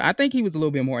logged in. But I think he was a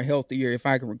little bit more healthier, if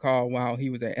I can recall, while he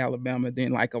was at Alabama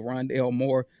than like a Rondell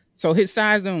Moore. So his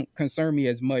size don't concern me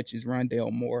as much as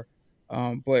Rondell Moore.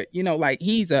 But like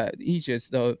he's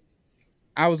just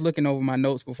I was looking over my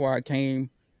notes before I came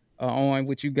on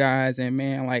with you guys, and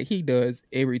man, like he does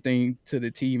everything to the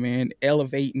T, man.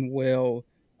 Elevating well.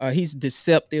 He's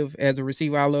deceptive as a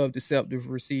receiver. I love deceptive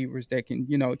receivers that can,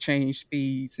 change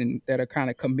speeds and that are kind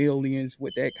of chameleons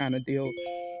with that kind of deal.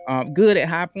 Good at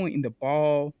high pointing the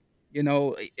ball.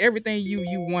 Everything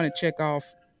you want to check off,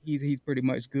 he's pretty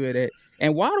much good at.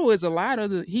 And Waddle is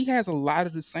he has a lot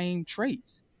of the same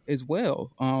traits as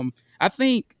well. I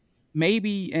think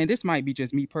maybe, and this might be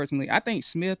just me personally, I think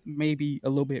Smith may be a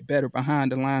little bit better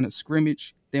behind the line of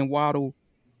scrimmage than Waddle.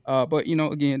 But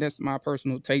again, that's my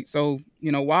personal take. So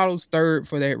Waddle's third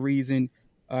for that reason.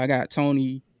 I got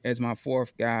Tony as my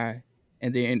fourth guy,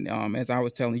 and then as I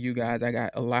was telling you guys, I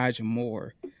got Elijah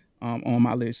Moore on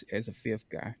my list as a fifth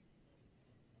guy.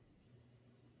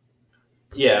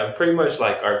 Yeah, pretty much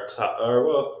like our top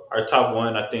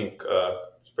one. I think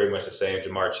is pretty much the same.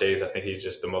 Jamar Chase. I think he's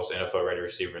just the most NFL ready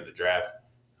receiver in the draft.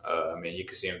 I mean, you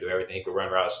can see him do everything. He could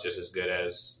run routes just as good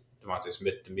as Devontae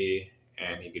Smith to me,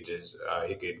 and he could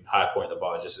high point the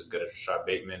ball just as good as Rashad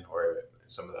Bateman or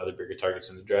some of the other bigger targets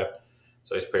in the draft.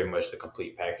 So he's pretty much the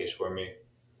complete package for me.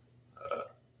 Uh,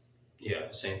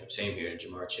 Yeah, same here.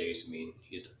 Jamar Chase. I mean,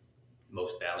 he's the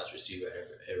most balanced receiver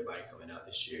out of everybody coming out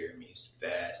this year. I mean, he's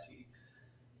fast.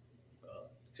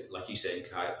 Like you said, he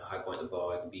can high point the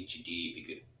ball. He can beat you deep. He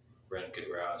could run good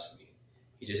routes. I mean,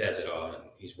 he just has it all, and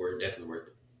he's definitely worth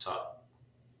top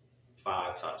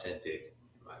five, top 10 pick,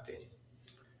 in my opinion.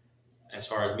 As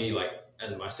far as me, like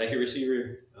as my second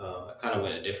receiver, I kind of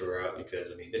went a different route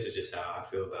because I mean, this is just how I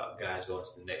feel about guys going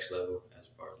to the next level as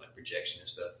far as like projection and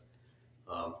stuff.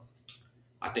 Um,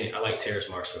 I think I like Terrace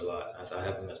Marshall a lot. I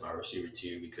have him as my receiver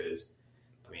too because,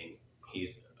 I mean,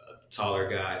 he's a taller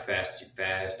guy,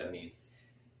 fast. I mean,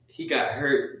 he got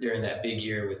hurt during that big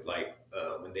year with like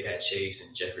when they had Chase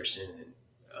and Jefferson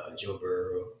and Joe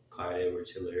Burrow, Clyde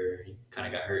Edwards-Helaire. He kind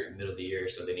of got hurt in the middle of the year,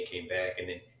 so then he came back and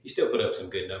then he still put up some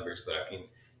good numbers. But I think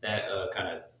that kind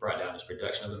of brought down his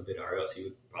production a little bit, or else he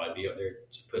would probably be up there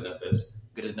putting up as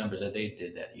good as numbers that they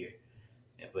did that year.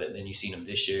 Yeah, but then you seen him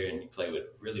this year, and he played with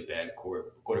really bad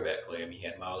quarterback play. I mean, he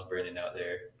had Miles Brennan out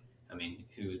there. I mean,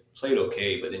 he played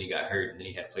okay, but then he got hurt, and then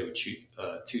he had to play with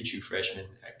two true freshmen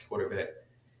at quarterback,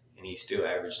 and he still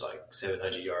averaged like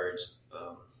 700 yards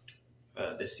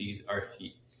this season, or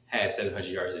he had 700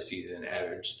 yards this season and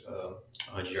averaged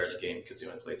 100 yards a game because he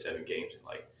only played 7 games, and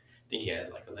like I think he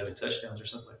had like 11 touchdowns or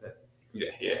something like that.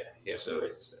 Yeah. So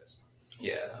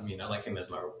yeah, I mean, I like him as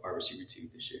my wide receiver too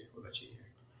this year. What about you?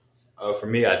 For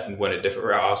me, I went a different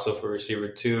route also for receiver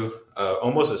two.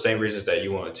 Almost the same reasons that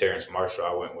you went with Terrence Marshall.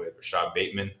 I went with Rashad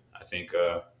Bateman. I think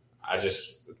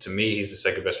to me, he's the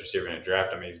second best receiver in the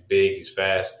draft. I mean, he's big, he's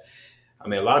fast. I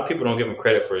mean, a lot of people don't give him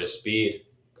credit for his speed,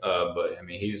 but I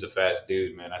mean, he's a fast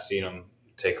dude, man. I seen him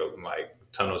take like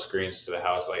tunnel screens to the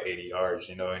house like 80 yards,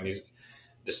 and he's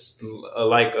just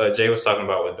like Jay was talking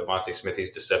about with Devontae Smith.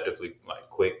 He's deceptively like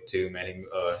quick too, man.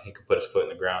 He can put his foot in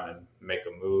the ground and make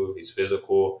a move. He's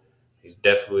physical. He's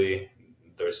definitely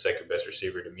their second best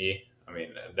receiver to me. I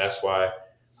mean, that's why.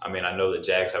 I mean, I know the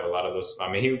Jags have a lot of those.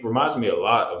 I mean, he reminds me a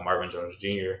lot of Marvin Jones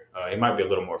Jr. He might be a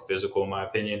little more physical in my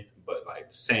opinion, but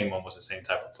like almost the same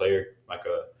type of player.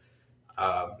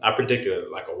 I predicted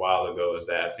like a while ago is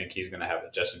that I think he's going to have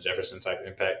a Justin Jefferson type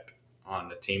impact on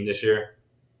the team this year.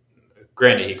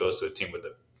 Granted, he goes to a team with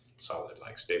a solid,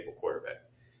 like stable quarterback.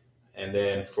 And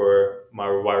then for my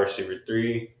wide receiver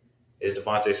 3 is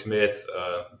Devontae Smith.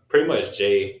 Pretty much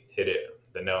Jay hit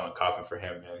the nail in the coffin for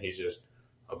him, man. He's just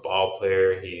a ball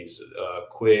player. He's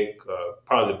quick,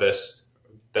 probably the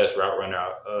best route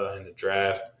runner in the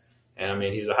draft. And I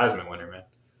mean, he's a Heisman winner, man.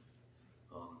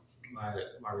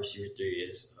 My receiver 3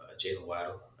 is Jalen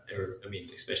Waddle. I mean,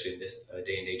 especially in this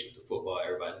day and age with the football,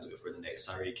 everybody's looking for the next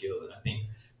Tyreek Hill. And I think,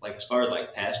 like, as far as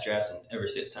like past drafts and ever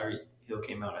since Tyreek Hill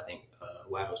came out, I think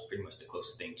Waddle's pretty much the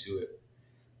closest thing to it.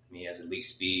 I mean, he has elite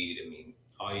speed. I mean,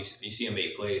 you see him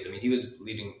make plays. I mean, he was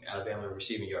leading Alabama in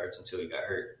receiving yards until he got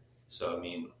hurt. So, I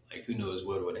mean, like, who knows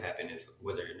what would have happened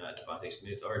whether or not Devontae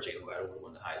Smith or Jalen Waddle would have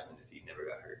won the Heisman if he never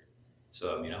got hurt.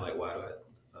 So, I mean, I like Waddle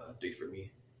at 3 for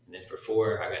me. And then for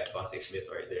 4, I got Devontae Smith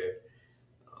right there.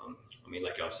 I mean,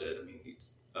 like y'all said, I mean,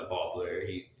 he's a ball player.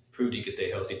 He proved he could stay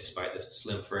healthy despite the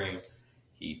slim frame.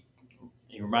 He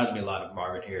reminds me a lot of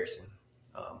Marvin Harrison.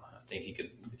 I think he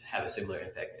could have a similar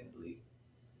impact in the league.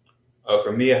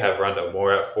 For me, I have Rondale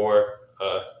Moore at 4.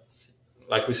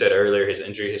 Like we said earlier, his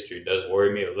injury history does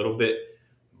worry me a little bit.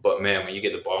 But, man, when you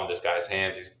get the ball in this guy's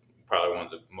hands, he's probably one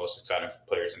of the most exciting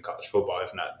players in college football,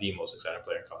 if not the most exciting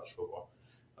player in college football.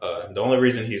 The only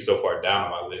reason he's so far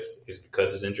down on my list is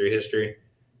because of his injury history.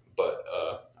 But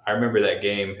I remember that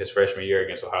game his freshman year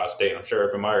against Ohio State. I'm sure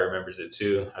Urban Meyer remembers it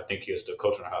too. I think he was still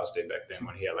coaching Ohio State back then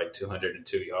when he had like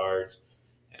 202 yards.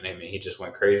 And I mean, he just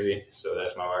went crazy. So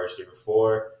that's my wide receiver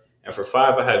 4. And for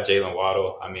 5, I have Jalen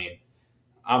Waddle. I mean,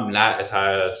 I'm not as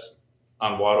high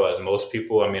on Waddle as most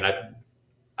people. I mean,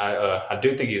 I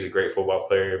do think he's a great football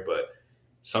player, but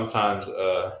sometimes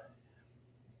I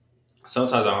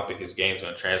don't think his game's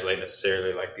going to translate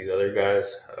necessarily like these other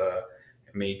guys.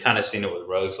 I mean, you kind of seen it with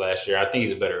Ruggs last year. I think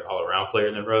he's a better all-around player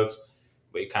than Ruggs,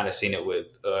 but you kind of seen it with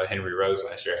Henry Ruggs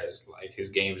last year. His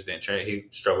games didn't translate. He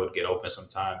struggled to get open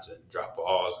sometimes and drop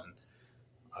balls, and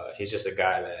he's just a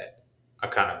guy that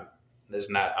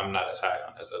I'm not as high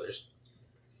on as others.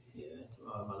 Yeah,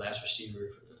 my last receiver.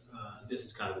 This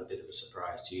is kind of a bit of a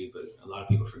surprise to you, but a lot of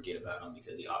people forget about him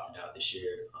because he opted out this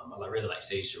year. I really like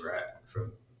Sage Surratt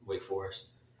from Wake Forest.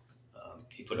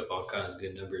 He put up all kinds of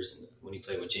good numbers when he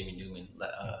played with Jamie Newman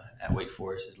at Wake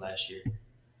Forest his last year.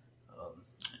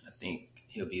 I think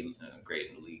he'll be great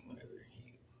in the league whenever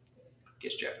he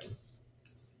gets drafted.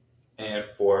 And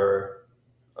for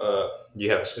you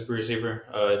have a super receiver,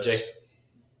 Jay?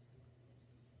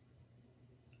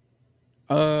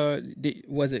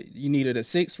 Was it you needed a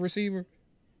 6th receiver?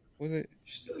 Was it?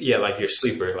 Yeah, like your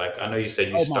sleeper. Like I know you said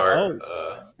you start.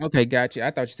 Okay, gotcha.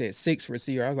 I thought you said 6th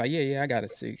receiver. I was like, yeah, I got a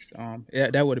 6. Yeah,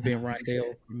 that would have been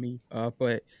Rondale for me.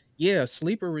 But yeah,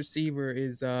 sleeper receiver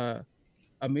is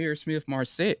Amir Smith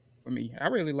Marset for me. I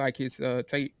really like his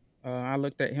tape. I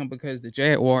looked at him because the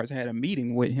Jaguars had a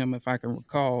meeting with him, if I can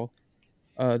recall,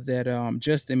 that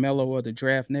Justin Mello of the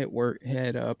Draft Network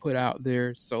had put out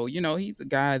there. So he's a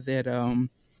guy that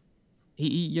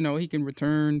he can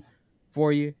return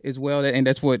for you as well, and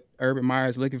that's what Urban Meyer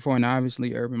is looking for. And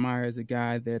obviously, Urban Meyer is a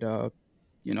guy that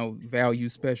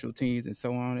values special teams and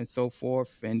so on and so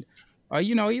forth. And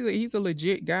he's a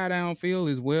legit guy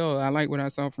downfield as well. I like what I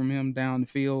saw from him down the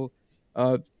field.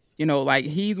 Like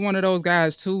he's one of those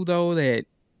guys too, though, that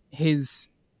his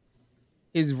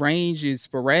range is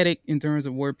sporadic in terms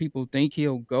of where people think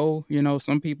he'll go.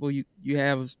 Some people you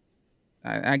have,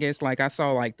 I guess, like I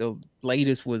saw like the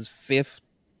latest was 5th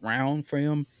round for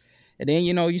him. And then,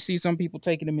 you see some people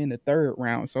taking him in the 3rd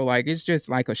round. So, like, it's just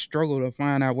like a struggle to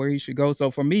find out where he should go. So,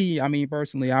 for me, I mean,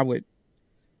 personally, I would,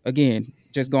 again,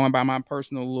 just going by my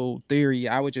personal little theory,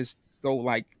 I would just go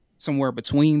like somewhere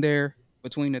between the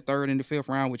 3rd and the 5th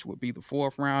round, which would be the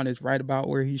 4th round is right about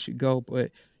where he should go. But,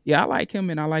 yeah, I like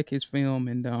him and I like his film.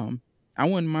 And I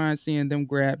wouldn't mind seeing them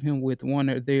grab him with one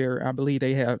of their, I believe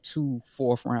they have 2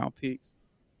 4th round picks.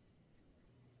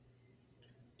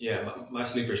 Yeah, my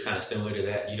sleeper is kind of similar to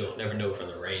that. You don't never know from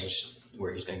the range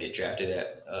where he's going to get drafted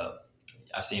at.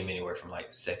 I see him anywhere from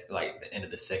like the end of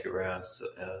the 2nd round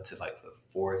to like the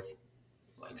 4th.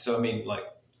 Like so, I mean, like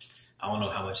I don't know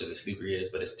how much of a sleeper he is,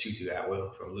 but it's Tutu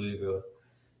Atwell from Louisville.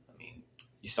 I mean,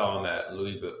 you saw him at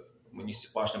Louisville when you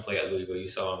watched him play at Louisville, you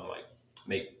saw him like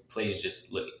make plays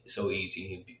just look so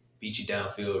easy. He beat you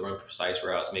downfield, run precise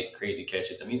routes, make crazy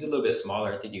catches. I mean, he's a little bit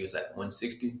smaller. I think he was at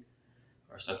 160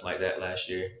 or something like that last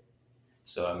year.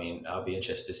 So I mean, I'll be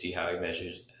interested to see how he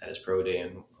measures at his pro day,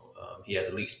 and he has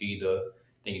elite speed. Though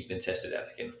I think he's been tested at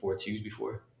like in the 4.2s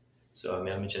before. So I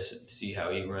mean, I'm interested to see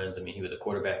how he runs. I mean, he was a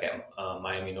quarterback at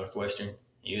Miami Northwestern.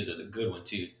 He was a good one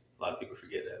too. A lot of people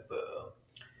forget that, but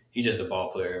he's just a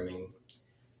ball player. I mean,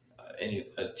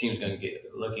 a team's going to get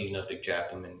lucky enough to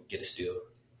draft him and get a steal.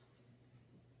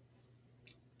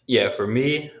 Yeah, for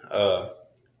me,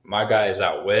 my guy is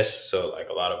out west, so like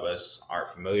a lot of us aren't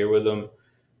familiar with him.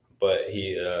 But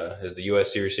he is the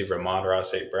USC receiver, Amon-Ra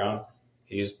St. Brown.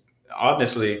 He's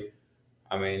honestly,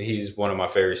 I mean, he's one of my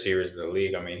favorite receivers in the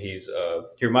league. I mean, he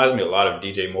reminds me a lot of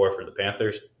DJ Moore for the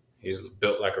Panthers. He's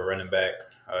built like a running back.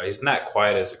 He's not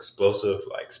quite as explosive,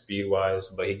 like speed wise,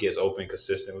 but he gets open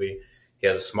consistently. He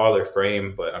has a smaller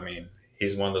frame, but I mean,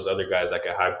 he's one of those other guys that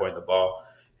can high point the ball.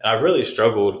 And I've really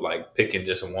struggled like picking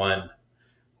just one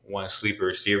sleeper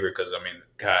receiver because I mean,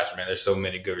 gosh, man, there's so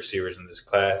many good receivers in this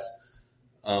class.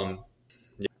 Um,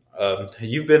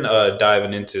 you've been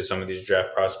diving into some of these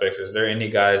draft prospects. Is there any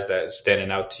guys that standing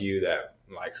out to you that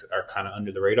like are kind of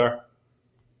under the radar?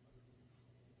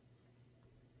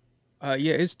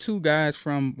 Yeah, it's two guys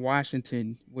from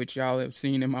Washington, which y'all have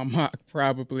seen in my mock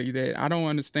probably, that I don't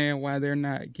understand why they're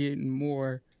not getting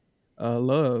more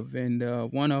love. And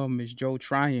one of them is Joe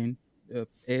Tryon, the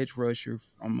edge rusher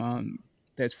from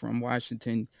that's from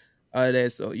Washington.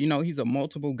 That's he's a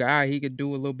multiple guy. He could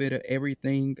do a little bit of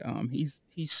everything. He's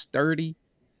sturdy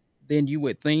than you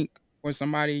would think for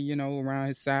somebody around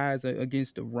his size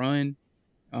against the run.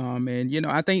 And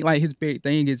I think like his big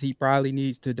thing is he probably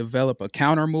needs to develop a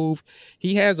counter move.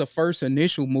 He has a first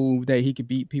initial move that he could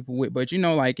beat people with, but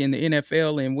like in the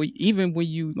NFL, and even when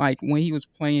you like when he was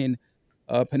playing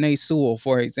Panay Sewell,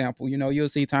 for example, you'll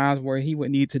see times where he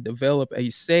would need to develop a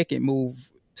second move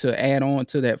to add on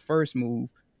to that first move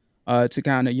to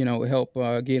kind of help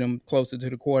get him closer to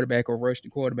the quarterback or rush the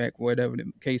quarterback, whatever the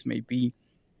case may be.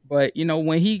 But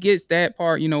when he gets that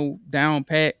part down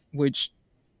pat, which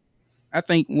I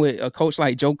think with a coach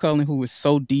like Joe Cullen, who is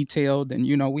so detailed, and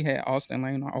we had Austin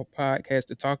Lane on our podcast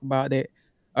to talk about that.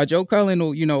 Joe Cullen,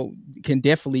 will, can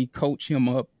definitely coach him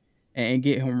up and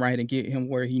get him right and get him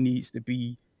where he needs to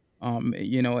be.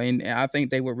 And I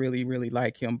think they would really, really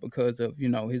like him because of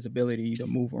his ability to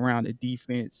move around the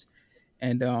defense.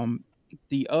 And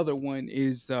the other one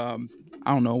is I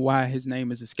don't know why his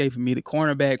name is escaping me. The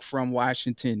cornerback from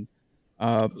Washington.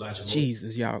 Elijah Moore.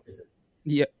 Jesus, y'all.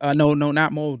 Yeah, no,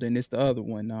 not Molden. It's the other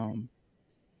one.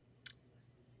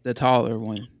 The taller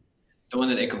one. The one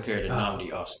that they compared to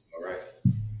Namdi also, right?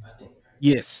 I think.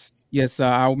 Yes, yes.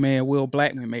 Our man Will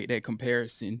Blackman made that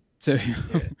comparison to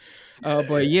him.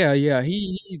 But Yeah. yeah,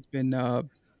 he's been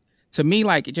to me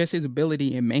like just his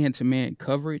ability in man to man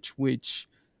coverage, which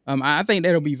I think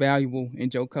that'll be valuable in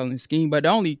Joe Cullen's scheme. But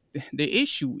the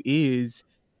issue is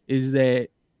that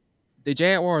the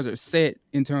Jaguars are set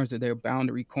in terms of their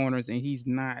boundary corners, and he's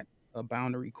not a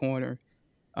boundary corner.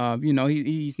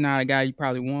 He's not a guy you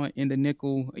probably want in the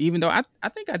nickel. Even though I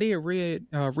think I did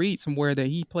read somewhere that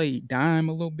he played dime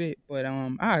a little bit, but I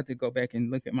had to go back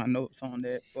and look at my notes on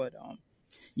that. But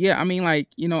yeah, I mean, like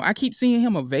I keep seeing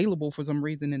him available for some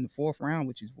reason in the fourth round,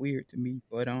 which is weird to me.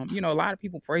 But a lot of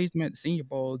people praised him at the Senior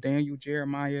Bowl, Daniel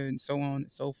Jeremiah, and so on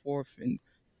and so forth, and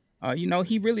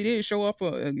he really did show up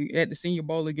at the Senior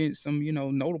Bowl against some,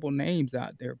 notable names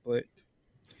out there. But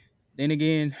then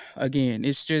again,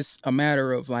 it's just a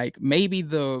matter of like maybe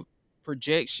the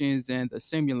projections and the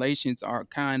simulations are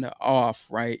kind of off,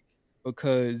 right?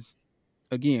 Because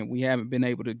again, we haven't been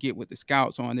able to get with the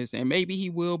scouts on this, and maybe he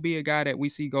will be a guy that we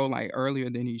see go like earlier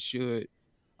than he should,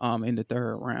 in the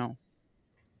third round.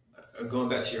 Going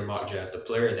back to your mock draft, the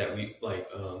player that we like,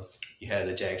 you had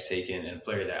the Jags taken, and a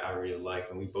player that I really like,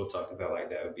 and we both talked about like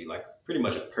that would be like pretty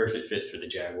much a perfect fit for the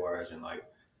Jaguars, and like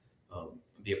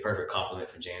be a perfect complement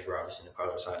for James Robinson and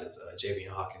Carlos Hyde is Javian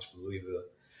Hawkins from Louisville.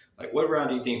 Like, what round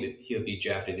do you think that he'll be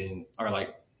drafted in, or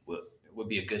like what would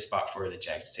be a good spot for the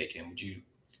Jags to take him? Would you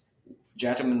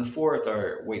draft him in the fourth,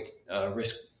 or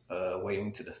risk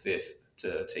waiting to the fifth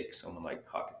to take someone like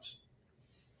Hawkins?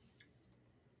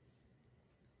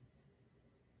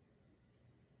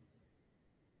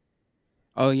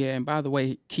 Oh yeah, and by the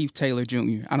way, Keith Taylor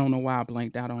Jr. I don't know why I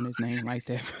blanked out on his name like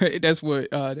that, but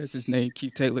that's his name,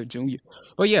 Keith Taylor Jr.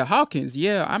 But yeah, Hawkins.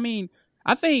 Yeah, I mean,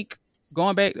 I think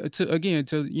going back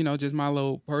to just my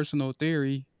little personal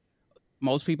theory,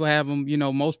 most people have him.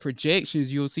 Most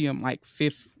projections you'll see him like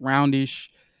fifth roundish.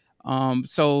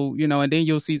 So and then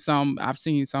you'll see some. I've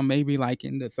seen some maybe like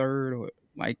in the third or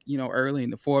like early in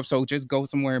the fourth. So just go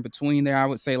somewhere in between there. I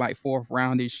would say like fourth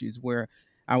roundish is where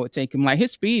I would take him. Like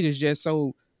his speed is just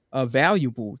so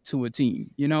valuable to a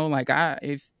team. Like I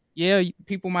if yeah,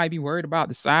 people might be worried about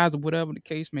the size or whatever the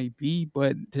case may be,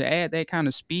 but to add that kind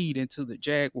of speed into the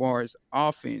Jaguars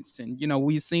offense, and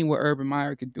we've seen what Urban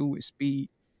Meyer could do with speed.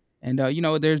 And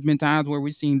there's been times where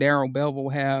we've seen Daryl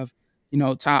Bevell have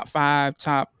top five,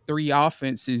 top three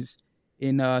offenses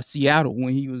in Seattle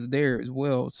when he was there as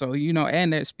well. So adding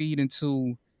that speed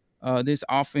into this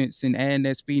offense and adding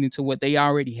that speed into what they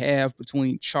already have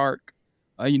between Chark,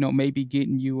 maybe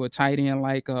getting you a tight end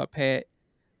like Pat,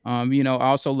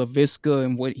 also LaVisca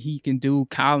and what he can do,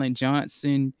 Colin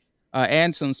Johnson,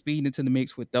 add some speed into the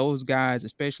mix with those guys,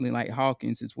 especially like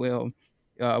Hawkins as well,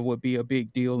 would be a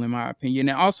big deal in my opinion.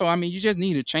 And also, I mean, you just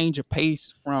need a change of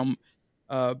pace from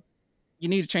uh,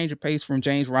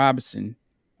 James Robinson,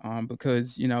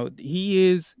 because he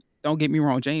is. Don't get me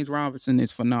wrong, James Robinson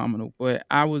is phenomenal. But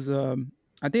I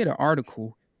did an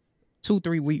article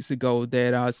 2-3 weeks ago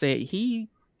that said he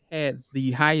had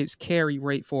the highest carry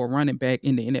rate for a running back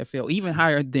in the NFL, even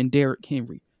higher than Derrick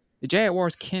Henry. The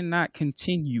Jaguars cannot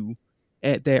continue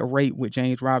at that rate with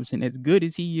James Robinson, as good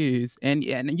as he is. And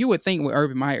you would think with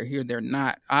Urban Meyer here, they're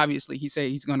not. Obviously, he said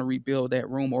he's going to rebuild that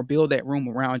room or build that room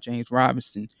around James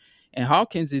Robinson. And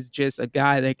Hawkins is just a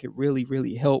guy that could really,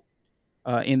 really help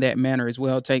in that manner as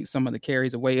well, take some of the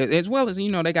carries away, as well as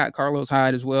they got Carlos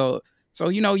Hyde as well. So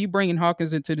you bringing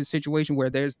Hawkins into the situation where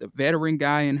there's the veteran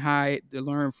guy in Hyde to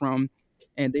learn from,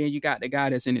 and then you got the guy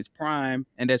that's in his prime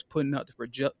and that's putting up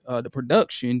the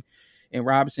production in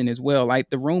Robinson as well. Like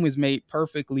the room is made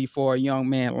perfectly for a young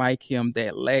man like him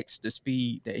that lacks the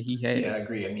speed that he has. Yeah, I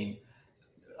agree. I mean,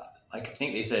 like I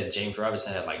think they said James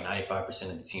Robinson had like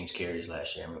 95% of the team's carries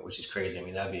last year, which is crazy. I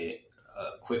mean, that'd be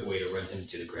a quick way to run him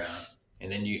to the ground.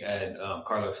 And then you add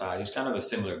Carlos Hyde, who's kind of a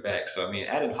similar back. So I mean,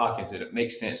 adding Hawkins, it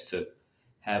makes sense to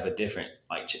have a different,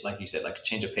 like you said, like a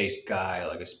change of pace guy,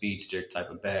 like a speedster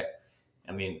type of back.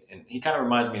 I mean, and he kind of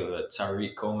reminds me of a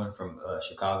Tariq Cohen from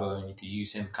Chicago, and you could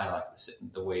use him kind of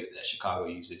like the way that Chicago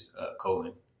uses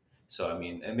Cohen. So I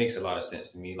mean, it makes a lot of sense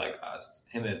to me. Like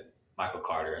him and Michael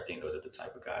Carter, I think those are the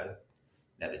type of guys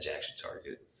that the Jacks should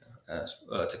target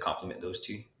to complement those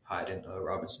two, Hyde and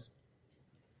Robinson.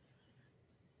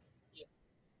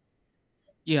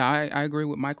 Yeah, I agree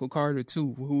with Michael Carter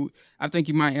too. Who I think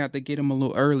you might have to get him a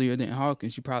little earlier than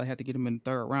Hawkins. You probably have to get him in the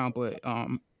third round. But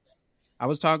I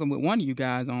was talking with one of you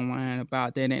guys online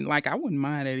about that, and like I wouldn't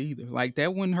mind that either. Like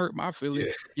that wouldn't hurt my Yeah.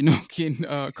 feelings, getting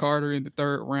Carter in the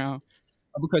third round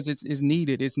because it's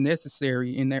needed, it's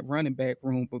necessary in that running back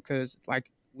room because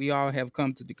like we all have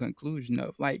come to the conclusion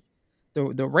of like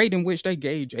the rate in which they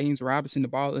gave James Robinson the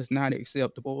ball is not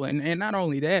acceptable, and not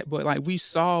only that, but like we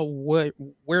saw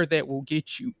where that will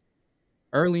get you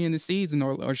early in the season,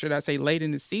 or should I say late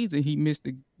in the season, he missed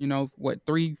the,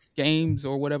 3 games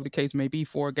or whatever the case may be,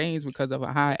 4 games because of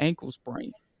a high ankle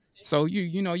sprain. So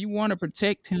you want to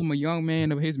protect him, a young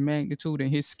man of his magnitude and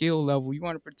his skill level. You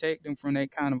want to protect him from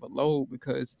that kind of a load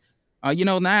because,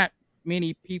 not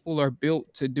many people are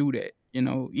built to do that.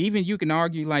 Even you can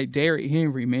argue like Derrick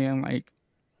Henry, man, like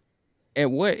at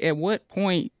what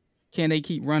point can they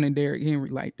keep running Derrick Henry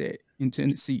like that in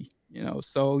Tennessee?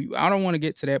 So I don't want to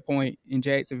get to that point in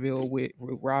Jacksonville with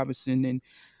Robinson and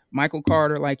Michael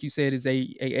Carter. Like you said, is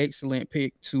a excellent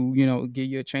pick to give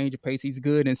you a change of pace. He's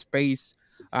good in space.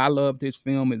 I love this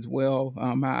film as well.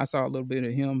 I saw a little bit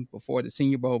of him before the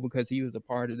Senior Bowl because he was a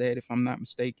part of that, if I'm not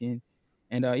mistaken.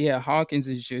 And yeah, Hawkins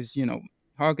is just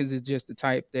the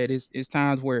type that is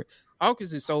times where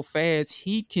Hawkins is so fast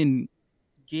he can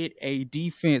get a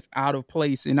defense out of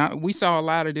place. And we saw a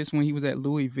lot of this when he was at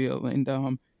Louisville,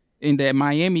 and in that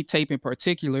Miami tape in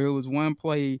particular, it was one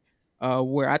play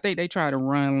where I think they tried to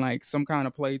run like some kind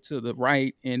of play to the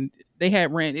right, and they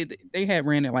had ran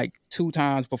it like 2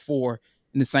 times before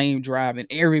in the same drive, and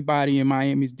everybody in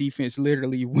Miami's defense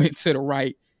literally went to the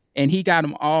right. And he got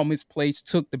them all misplaced,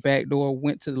 took the back door,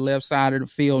 went to the left side of the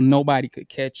field. Nobody could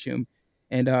catch him.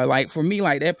 And like for me,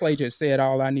 like that play just said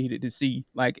all I needed to see,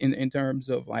 like in terms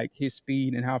of like his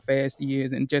speed and how fast he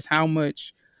is, and just how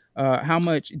much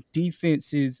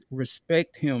defenses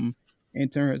respect him in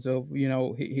terms of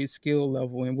his skill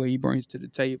level and what he brings to the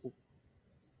table.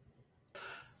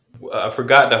 I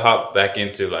forgot to hop back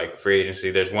into like free agency.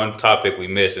 There's one topic we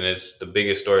missed, and it's the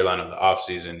biggest storyline of the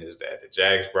offseason is that the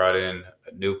Jags brought in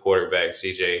a new quarterback,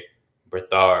 CJ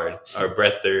Brethard or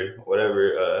Brethard,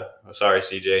 whatever. Sorry,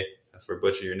 CJ, for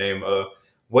butchering your name.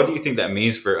 What do you think that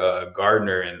means for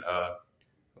Gardner? And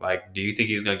like, do you think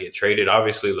he's going to get traded?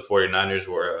 Obviously, the 49ers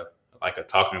were like a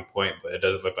talking point, but it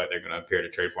doesn't look like they're going to appear to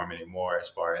trade for him anymore as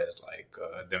far as like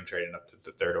them trading up to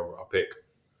the third overall pick.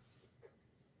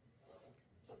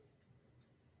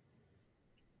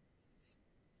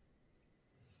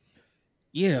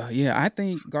 Yeah, yeah. I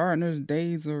think Gardner's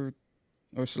days are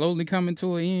slowly coming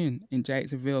to an end in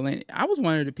Jacksonville. And I was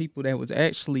one of the people that was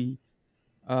actually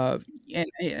uh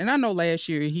and I know last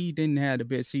year he didn't have the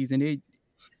best season.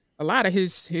 A lot of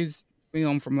his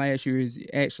film from last year is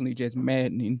actually just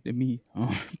maddening to me.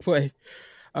 But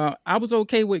I was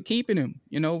okay with keeping him,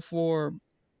 for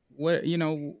what,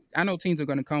 I know teams are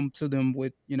going to come to them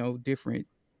with, different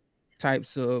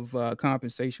types of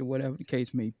compensation, whatever the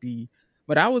case may be.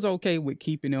 But I was okay with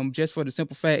keeping him just for the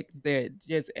simple fact that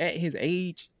just at his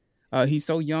age, he's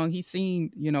so young. He's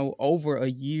seen, over a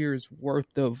year's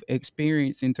worth of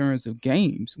experience in terms of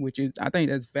games, which is, I think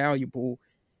that's valuable.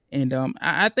 And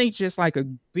I think just like a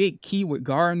big key with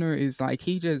Gardner is like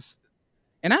he just,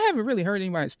 and I haven't really heard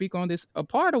anybody speak on this. A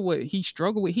part of what he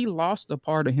struggled with, he lost a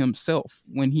part of himself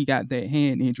when he got that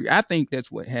hand injury. I think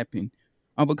that's what happened.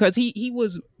 Because he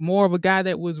was more of a guy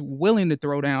that was willing to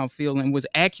throw downfield and was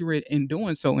accurate in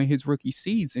doing so in his rookie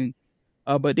season.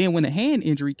 But then when the hand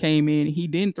injury came in, he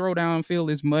didn't throw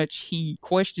downfield as much. He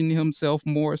questioned himself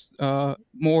more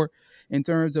in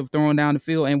terms of throwing down the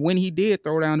field. And when he did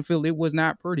throw down the field, it was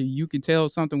not pretty. You could tell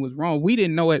something was wrong. We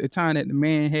didn't know at the time that the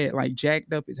man had like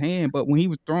jacked up his hand, but when he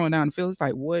was throwing down the field, it's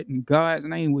like, what in God's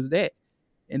name was that?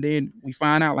 And then we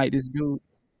find out like this dude,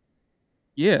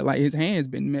 yeah, like his hand's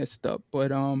been messed up.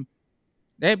 But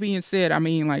that being said, I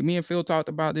mean, like me and Phil talked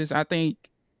about this. I think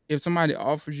if somebody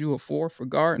offers you a fourth for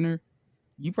Gardner,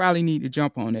 you probably need to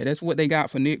jump on that. That's what they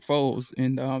got for Nick Foles,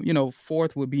 and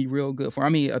fourth would be real good for. I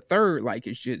mean, a third, like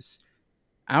it's just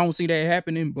I don't see that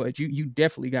happening, but you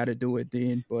definitely got to do it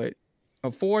then. But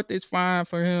a fourth is fine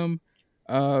for him.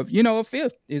 A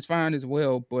fifth is fine as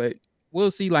well, but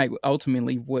we'll see like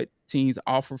ultimately what teams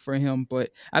offer for him.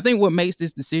 But I think what makes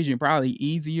this decision probably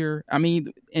easier, I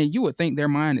mean, and you would think their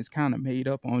mind is kind of made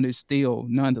up on this still,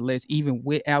 nonetheless, even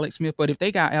with Alex Smith. But if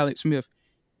they got Alex Smith,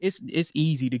 it's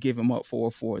easy to give him up for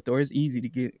a fourth, or it's easy to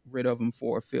get rid of him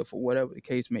for a fifth, or whatever the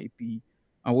case may be.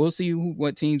 We'll see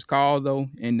what teams call though,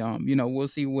 and we'll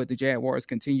see what the Jaguars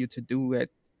continue to do at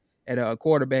a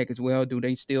quarterback as well. Do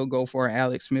they still go for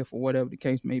Alex Smith or whatever the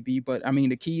case may be? But I mean,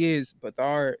 the key is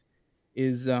Bethard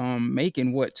is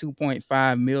making what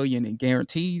 2.5 million in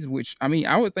guarantees, which I mean,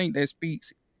 I would think that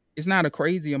speaks. It's not a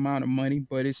crazy amount of money,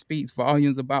 but it speaks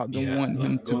volumes about them Yeah, wanting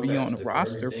him to going be back on to the the Gardner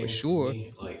roster for thing for sure,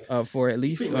 me, like for at you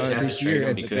least pretty much have to this trade year him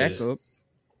as the because backup.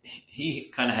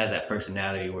 he kind of has that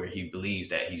personality where he believes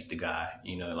that he's the guy,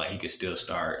 like he could still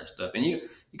start and stuff. And you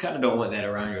kind of don't want that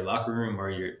around your locker room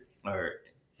or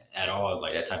at all,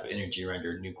 like that type of energy around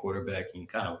your new quarterback. And you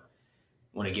kind of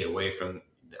want to get away from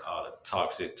the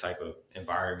toxic type of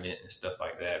environment and stuff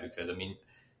like that. Because I mean,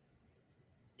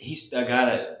 he's a guy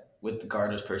that with the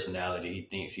Gardner's personality, he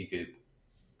thinks he could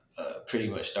pretty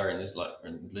much start in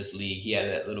this league. He had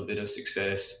that little bit of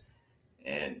success,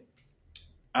 and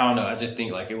I don't know. I just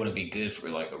think like it wouldn't be good for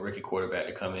like a rookie quarterback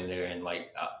to come in there and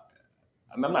like.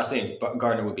 I'm not saying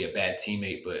Gardner would be a bad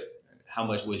teammate, but how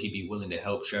much would he be willing to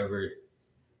help Trevor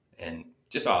and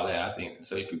just all that? I think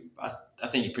so. I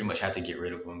think you pretty much have to get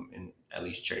rid of him and at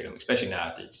least trade him, especially now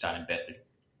after signing Beathard.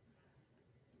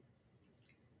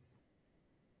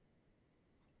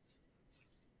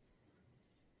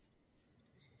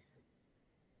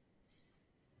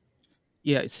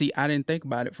 Yeah, see, I didn't think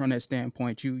about it from that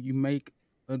standpoint. You make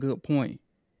a good point.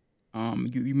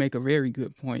 You make a very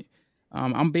good point.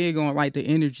 I'm big on like the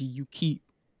energy you keep,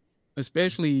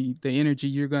 especially the energy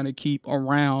you're gonna keep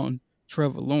around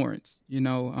Trevor Lawrence.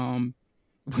 And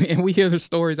we hear the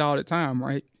stories all the time,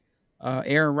 right?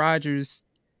 Aaron Rodgers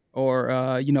or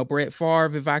Brett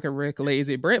Favre, if I can recollect. Is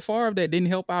it Brett Favre that didn't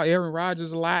help out Aaron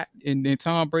Rodgers a lot, and then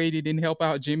Tom Brady didn't help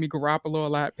out Jimmy Garoppolo a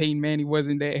lot? Peyton Manning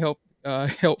wasn't that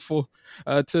helpful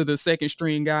to the second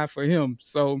string guy for him.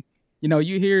 So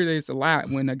you hear this a lot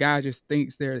when a guy just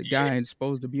thinks they're the guy and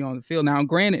supposed to be on the field. Now,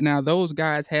 granted, now those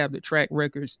guys have the track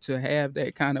records to have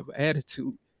that kind of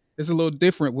attitude. It's a little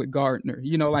different with Gardner.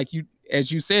 Like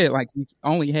as you said, like he's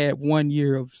only had 1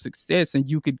 year of success, and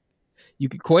you could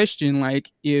question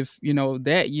like if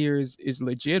that year is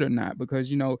legit or not,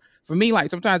 because for me,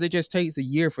 like sometimes it just takes a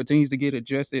year for teams to get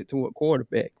adjusted to a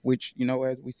quarterback, which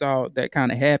as we saw that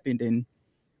kind of happened. And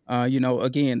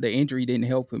again, the injury didn't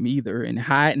help him either, and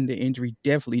hiding the injury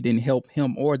definitely didn't help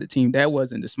him or the team. That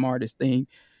wasn't the smartest thing.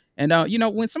 And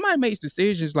when somebody makes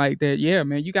decisions like that, yeah,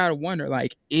 man, you gotta wonder,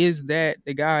 like, is that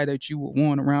the guy that you would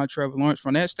want around Trevor Lawrence?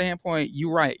 From that standpoint,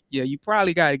 you're right. Yeah, you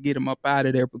probably got to get him up out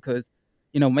of there, because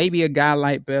maybe a guy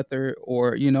like Bether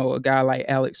or a guy like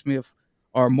Alex Smith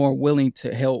are more willing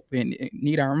to help. And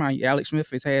need I remind you, Alex Smith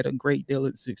has had a great deal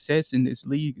of success in this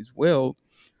league as well.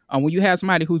 When you have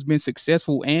somebody who's been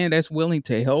successful and that's willing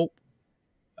to help,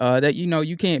 that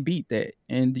you can't beat that.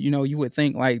 And you would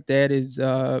think like that is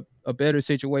a better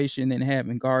situation than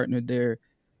having Gardner there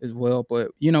as well.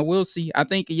 But we'll see. I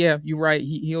think yeah, you're right.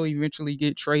 He'll eventually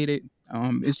get traded.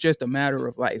 It's just a matter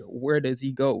of like where does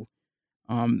he go.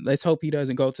 Let's hope he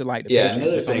doesn't go to like the Yeah,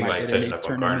 Patriots or another something thing, like like that, and touching they up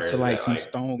on turn him Garner, into is like that some like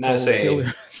stone not cold killer, saying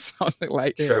or something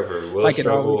like that. Trevor will Like it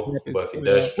always struggle, happens. but if he But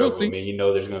does we'll struggle, I see. mean,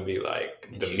 there's going to be like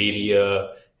And the Jimmy,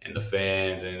 media and the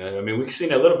fans, and I mean, we've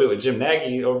seen a little bit with Jim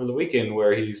Nagy over the weekend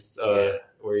yeah,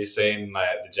 where he's saying like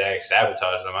the Jags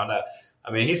sabotaged him. I'm not.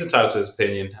 I mean, he's entitled to his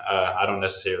opinion. I don't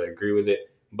necessarily agree with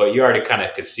it, but you already kind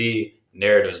of could see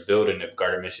narratives building if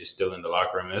Gardner Minshew's still in the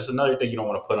locker room. And that's another thing you don't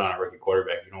want to put on a rookie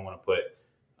quarterback. You don't want to put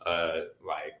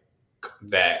like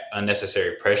that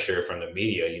unnecessary pressure from the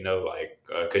media, like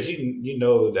because you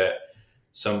know that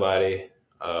somebody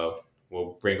uh,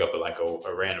 will bring up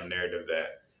a random narrative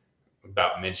that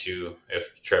about Minshew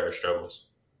if Trevor struggles.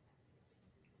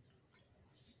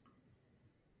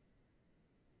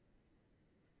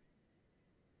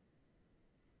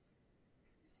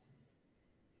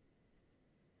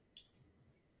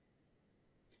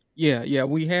 Yeah, yeah,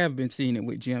 we have been seeing it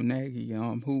with Jim Nagy,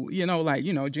 who,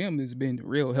 Jim has been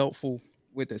real helpful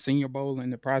with the Senior Bowl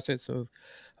and the process of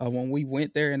when we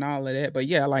went there and all of that. But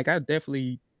yeah, like I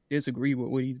definitely disagree with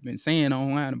what he's been saying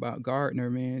online about Gardner,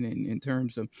 man, and in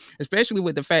terms of especially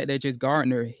with the fact that just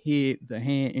Gardner hid the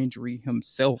hand injury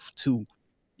himself too.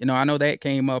 I know that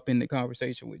came up in the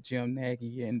conversation with Jim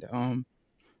Nagy, and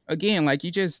again, like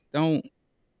you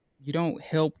don't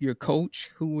help your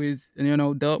coach who is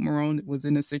Doug Marone was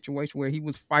in a situation where he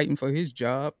was fighting for his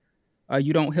job.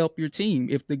 You don't help your team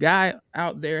if the guy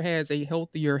out there has a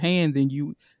healthier hand than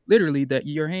you. Literally, that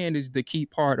your hand is the key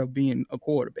part of being a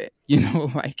quarterback.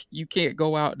 Like you can't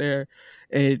go out there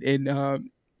and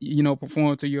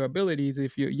perform to your abilities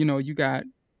if you got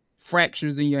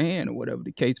fractures in your hand or whatever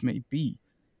the case may be.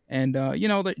 And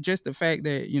just the fact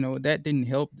that that didn't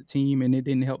help the team and it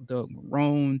didn't help Doug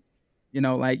Marone.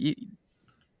 Like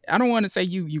I don't want to say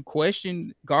you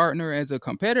question Gardner as a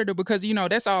competitor because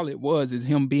that's all it was is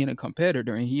him being a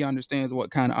competitor and he understands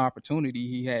what kind of opportunity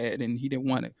he had and he didn't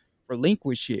want to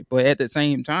relinquish it. But at the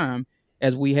same time,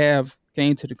 as we have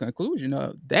came to the conclusion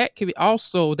of that could be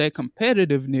also that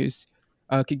competitiveness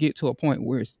could get to a point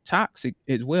where it's toxic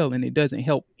as well and it doesn't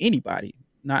help anybody,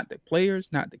 not the players,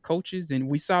 not the coaches. And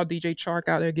we saw DJ Chark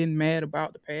out there getting mad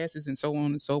about the passes and so on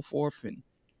and so forth. And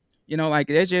like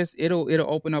that's just it'll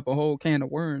open up a whole can of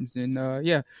worms. And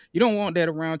yeah, you don't want that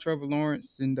around Trevor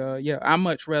Lawrence. And yeah, I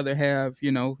much rather have,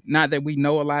 not that we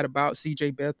know a lot about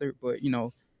CJ Beathard, but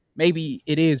maybe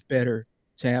it is better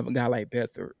to have a guy like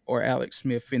Beathard or Alex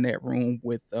Smith in that room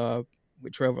with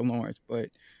Trevor Lawrence. But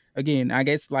again, I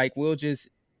guess like we'll just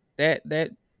that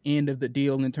end of the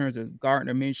deal in terms of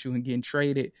Gardner Minshew and getting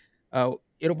traded.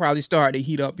 It'll probably start to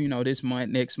heat up, this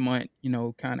month, next month,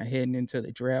 kind of heading into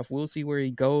the draft. We'll see where he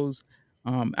goes.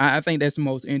 I think that's the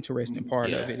most interesting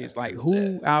part of yeah, it. I Is agree like with that.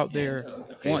 who out And there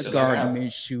okay, wants so like I Gardner have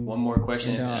Minshew, one more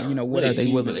question, and and what are really they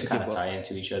two, willing but they to kind give of up? tie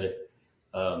into each other.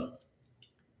 Um,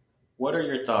 what are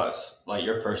your thoughts, like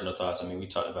your personal thoughts? I mean, we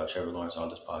talked about Trevor Lawrence on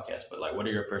this podcast, but like, what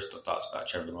are your personal thoughts about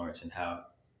Trevor Lawrence and how,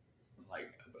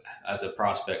 like, as a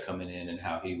prospect coming in and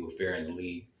how he will fare in the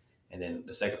league? And then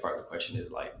the second part of the question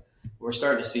is like, we're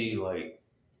starting to see like,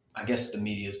 I guess the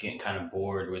media is getting kind of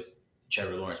bored with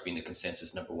Trevor Lawrence being the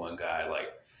consensus number one guy. Like,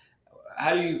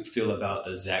 how do you feel about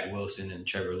the Zach Wilson and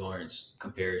Trevor Lawrence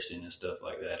comparison and stuff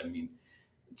like that?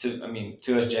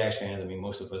 To us Jags fans, I mean,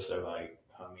 most of us are like,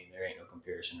 I mean, there ain't no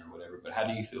comparison or whatever. But how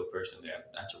do you feel personally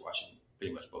after watching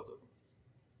pretty much both of them?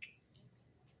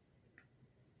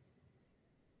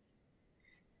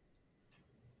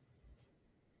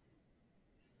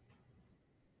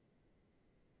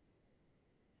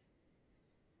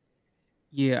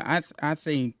 Yeah, I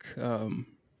think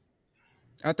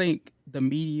the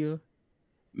media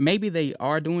maybe they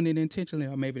are doing it intentionally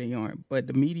or maybe they aren't, but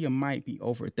the media might be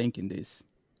overthinking this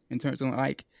in terms of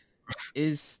like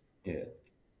is Yeah,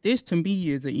 this to me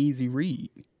is an easy read.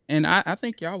 And I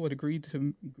think y'all would agree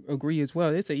as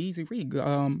well. It's an easy read.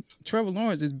 Trevor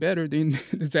Lawrence is better than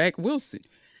Zach Wilson.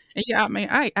 And yeah, I mean,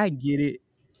 I get it.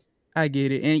 I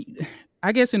get it. And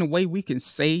I guess in a way we can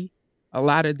say a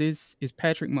lot of this is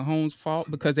Patrick Mahomes' fault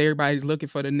because everybody's looking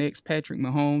for the next Patrick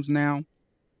Mahomes now.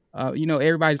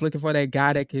 Everybody's looking for that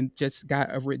guy that can just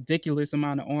got a ridiculous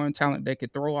amount of arm talent that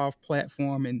could throw off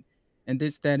platform and and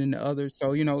this, that, and the other.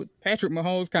 So, Patrick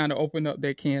Mahomes kind of opened up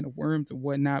that can of worms and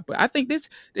whatnot. But I think this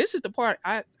is the part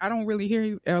I don't really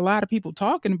hear a lot of people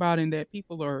talking about, and that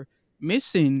people are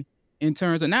missing in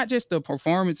terms of not just the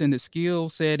performance and the skill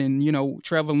set, and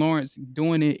Trevor Lawrence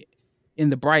doing it in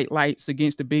the bright lights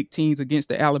against the big teams, against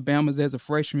the Alabamas as a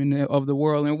freshman of the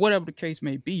world, and whatever the case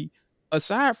may be.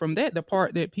 Aside from that, the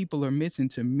part that people are missing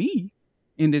to me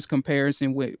in this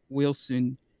comparison with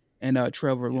Wilson and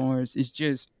Trevor Yeah. Lawrence is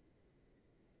just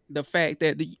the fact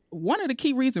that one of the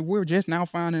key reasons we're just now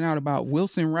finding out about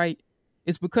Wilson, right,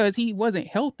 is because he wasn't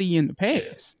healthy in the Yeah.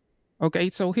 past. Okay,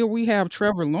 so here we have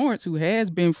Trevor Lawrence, who has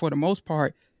been for the most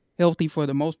part healthy for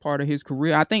the most part of his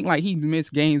career. I think like he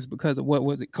missed games because of what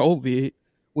was it, COVID,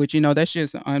 which that's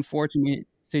just an unfortunate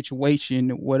situation,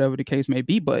 whatever the case may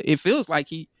be. But it feels like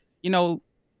he, you know,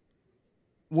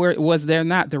 where was there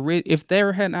not the risk, if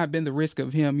there had not been the risk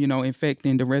of him,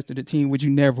 infecting the rest of the team, which you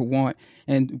never want,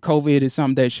 and COVID is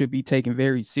something that should be taken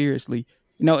very seriously.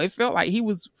 It felt like he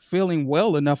was feeling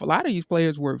well enough. A lot of these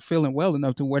players were feeling well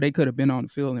enough to where they could have been on the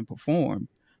field and performed.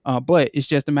 But it's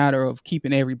just a matter of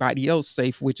keeping everybody else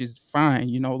safe, which is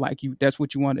fine. Like that's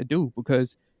what you want to do,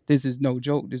 because this is no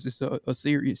joke. This is a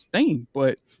serious thing.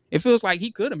 But it feels like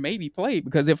he could have maybe played,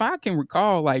 because if I can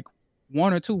recall, like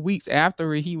 1 or 2 weeks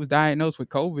after he was diagnosed with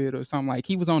COVID or something, like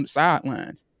he was on the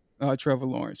sidelines, Trevor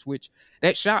Lawrence, which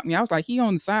that shocked me. I was like, he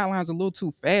on the sidelines a little too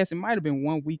fast. It might have been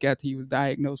 1 week after he was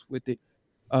diagnosed with it.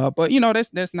 But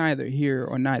that's neither here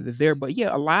or neither there. But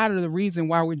yeah, a lot of the reason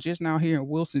why we're just now hearing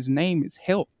Wilson's name is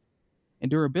health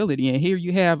and durability. And here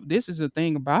you have, this is the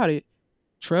thing about it,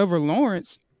 Trevor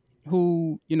Lawrence,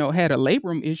 who had a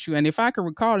labrum issue, and if I can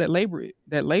recall, that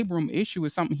labrum issue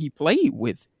is something he played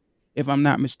with, if I'm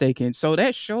not mistaken. So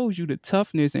that shows you the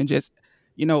toughness, and just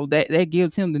that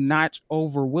gives him the notch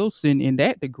over Wilson in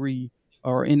that degree,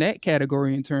 or in that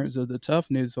category, in terms of the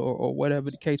toughness, or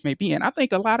whatever the case may be. And I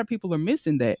think a lot of people are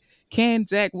missing that. Can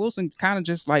Zach Wilson, kind of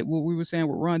just like what we were saying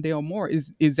with Rondale Moore,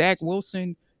 is Zach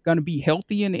Wilson going to be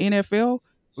healthy in the NFL?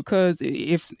 Because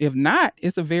if not,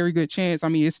 it's a very good chance. I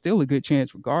mean, it's still a good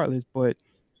chance regardless, but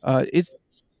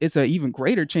it's an even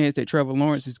greater chance that Trevor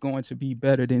Lawrence is going to be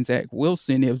better than Zach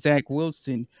Wilson if Zach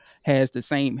Wilson has the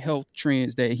same health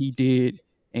trends that he did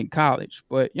in college.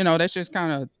 But that's just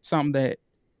kind of something that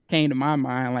came to my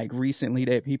mind like recently,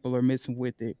 that people are missing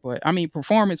with it. But I mean,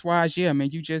 performance wise, yeah, man,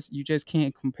 you just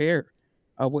can't compare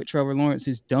what Trevor Lawrence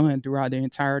has done throughout the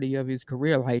entirety of his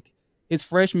career. Like his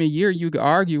freshman year, you could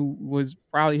argue, was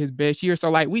probably his best year. So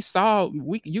like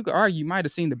you could argue you might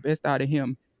have seen the best out of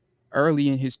him early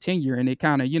in his tenure, and it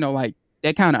kind of like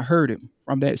that kind of hurt him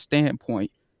from that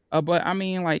standpoint. But I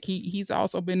mean, like he's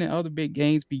also been in other big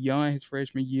games beyond his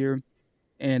freshman year,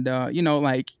 and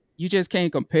like you just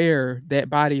can't compare that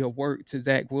body of work to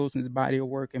Zach Wilson's body of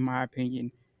work, in my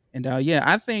opinion. And yeah,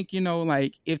 I think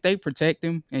like if they protect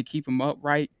him and keep him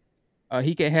upright,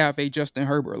 he could have a Justin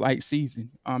Herbert like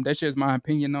season. That's just my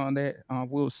opinion on that.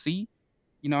 We'll see,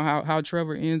 how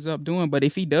Trevor ends up doing. But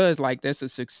if he does, like that's a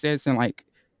success, and like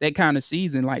that kind of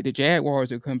season, like the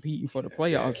Jaguars are competing for the Yeah, it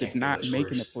playoffs, if can't get not much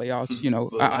making the worse.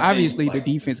 playoffs. But I think Obviously the like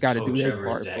defense the got to whole do their Trevor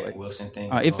and part, Zach but Wilson thing it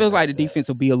going feels like back the to that, defense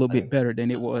will be a little bit like better than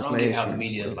it I was don't get last how the year as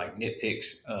media well. like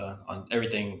nitpicks on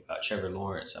everything about Trevor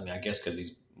Lawrence. I mean, I guess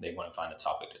because they want to find a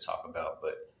topic to talk about.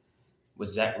 But with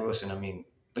Zach Wilson, I mean,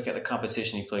 look at the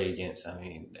competition he played against. I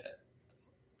mean,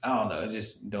 I don't know. It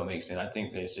just don't make sense. I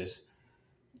think there's just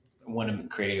want to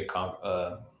create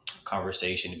a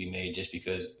conversation to be made, just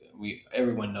because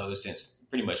everyone knows since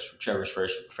pretty much Trevor's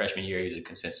first freshman year, he was a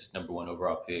consensus number 1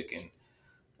 overall pick, and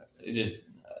it just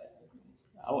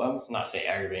I'm not saying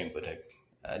aggravating, but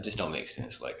it just don't make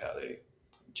sense, like how they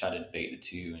try to debate the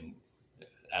two, and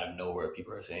out of nowhere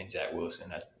people are saying Zach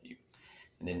Wilson,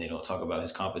 and then they don't talk about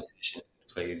his competition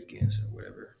played against or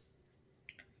whatever.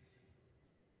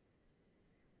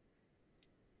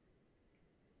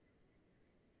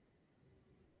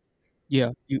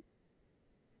 Yeah,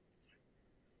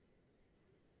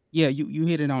 you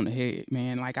hit it on the head,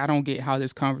 man. Like I don't get how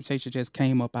this conversation just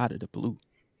came up out of the blue.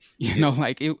 Yeah,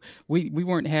 Like we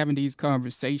weren't having these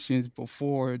conversations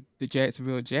before the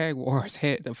Jacksonville Jaguars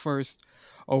had the first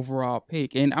overall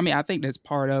pick. And I mean, I think that's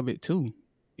part of it too.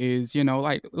 Is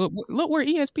like look where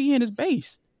ESPN is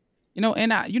based.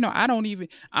 And I don't even,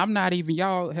 I'm not even,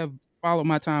 y'all have followed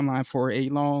my timeline for a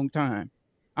long time.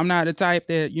 I'm not the type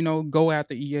that go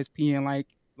after ESPN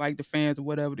like the fans or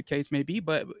whatever the case may be.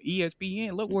 But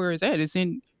ESPN, look where it's at. It's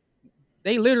in,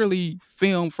 they literally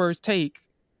film First Take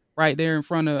right there in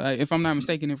front of, if I'm not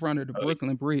mistaken, in front of the oh, yeah.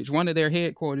 Brooklyn Bridge. One of their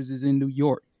headquarters is in New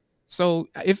York. So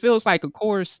it feels like, of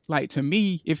course, like to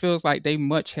me, it feels like they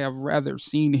much have rather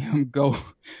seen him go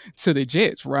to the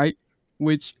Jets, right?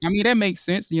 which I mean that makes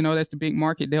sense. That's the big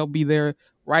market. They'll be there,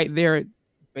 right there,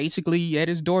 basically at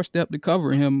his doorstep to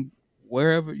cover him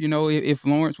wherever. If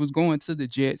Lawrence was going to the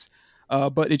Jets.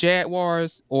 But the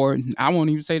Jaguars, or I won't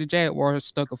even say the Jaguars,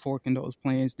 stuck a fork in those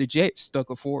plans. The Jets stuck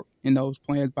a fork in those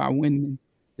plans by winning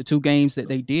the two games that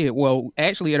they did. Well,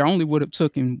 actually, it only would have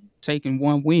taken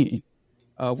one win,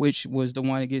 which was the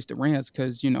one against the Rams,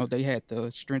 because they had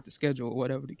the strength of schedule or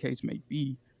whatever the case may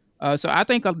be. So I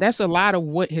think that's a lot of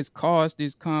what has caused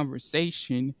this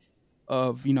conversation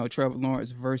of Trevor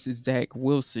Lawrence versus Zach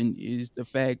Wilson is the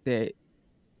fact that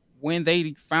when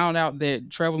they found out that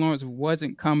Trevor Lawrence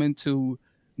wasn't coming to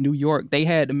New York, they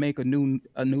had to make a new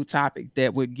topic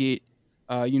that would get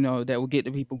that would get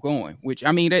the people going. Which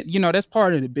I mean that that's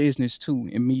part of the business too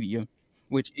in media,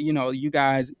 which you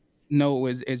guys know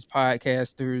as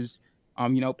podcasters,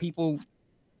 people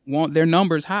want their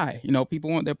numbers high. People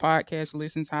want their podcast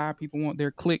listens high. People want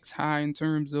their clicks high in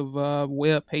terms of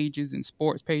web pages and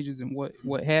sports pages and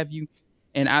what have you.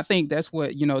 And I think that's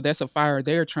what that's a fire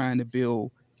they're trying to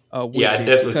build Yeah, with I this,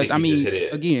 definitely because think I you just mean,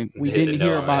 again, we hit the didn't hear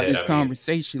nail on the about head. this I mean,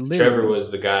 conversation Trevor literally was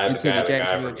the until the guy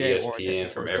Jacksonville from Jaguars had ESPN, their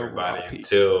from first overall everybody pick.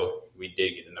 until we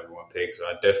did get the number one pick. So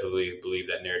I definitely believe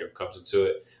that narrative comes into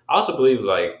it. I also believe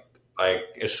like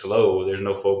it's slow. There's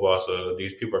no football, so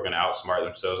these people are going to outsmart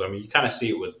themselves. I mean, you kind of see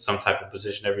it with some type of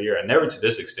position every year, and never to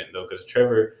this extent though, because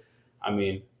Trevor. I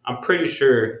mean, I'm pretty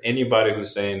sure anybody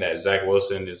who's saying that Zach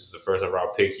Wilson is the first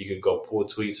overall pick, you could go pull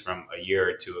tweets from a year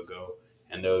or two ago,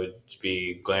 and they would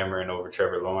be glamoring over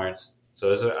Trevor Lawrence.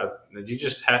 So you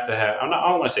just have to have. I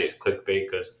don't want to say it's clickbait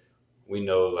because we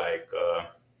know,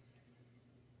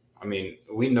 I mean,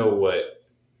 we know what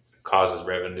causes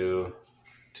revenue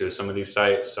to some of these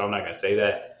sites. So I'm not gonna say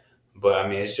that, but I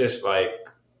mean, it's just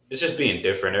being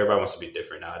different. Everybody wants to be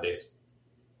different nowadays.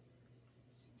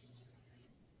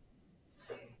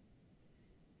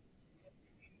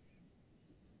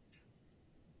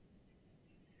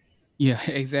 Yeah,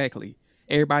 exactly.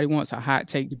 Everybody wants a hot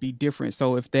take to be different.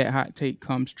 So if that hot take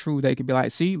comes true, they could be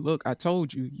like, "See, look, I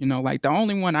told you." Like the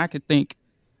only one I could think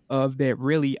of that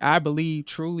really I believe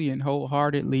truly and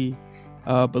wholeheartedly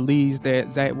believes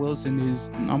that Zach Wilson is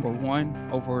number one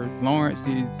over Lawrence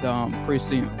is Chris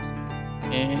Sims.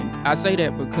 And I say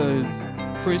that because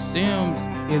Chris Sims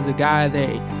is a guy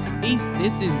that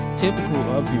this is typical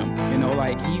of him.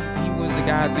 Like he was the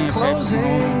guy saying Patrick Mahomes Closing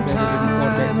is better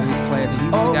than the quarterbacks in his time. class. And he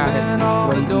was the guy Open that all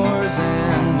was the rating doors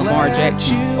and Lamar let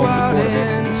Jackson you over the out quarterbacks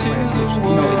in his into class. the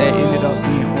Which, that ended up world.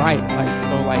 being right.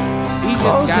 He's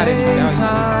just a guy that evaluates Closing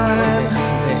time.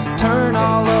 quarterbacks to Turn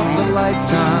all of the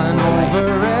lights on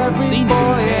over we've every seen it in the boy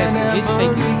past, and but his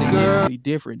take is every girl. significantly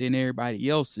different than everybody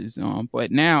else's.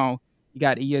 But now you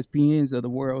got ESPNs of the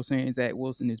world saying Zach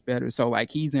Wilson is better, so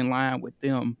he's in line with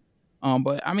them.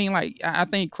 But I mean, I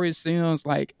think Chris Sims,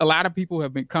 a lot of people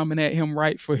have been coming at him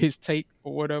right for his take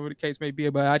or whatever the case may be.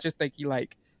 But I just think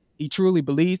he truly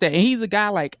believes that, and he's a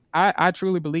guy I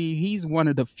truly believe he's one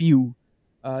of the few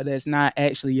that's not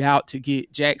actually out to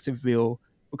get Jacksonville,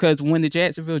 because when the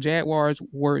Jacksonville Jaguars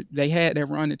they had that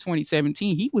run in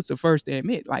 2017, he was the first to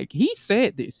admit, he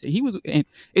said this. He was, and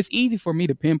it's easy for me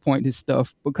to pinpoint this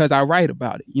stuff because I write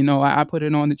about it. I put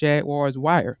it on the Jaguars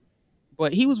wire.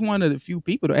 But he was one of the few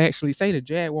people to actually say the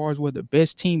Jaguars were the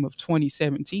best team of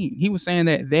 2017. He was saying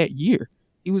that year.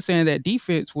 He was saying that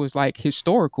defense was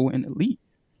historical and elite.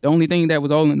 The only thing that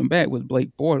was holding them back was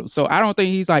Blake Bortles. So I don't think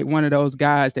he's one of those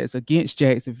guys that's against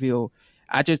Jacksonville.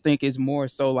 I just think it's more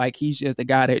so he's just a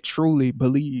guy that truly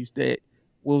believes that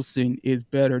Wilson is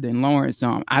better than Lawrence.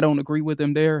 I don't agree with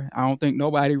him there. I don't think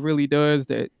nobody really does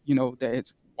that,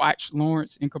 that's watched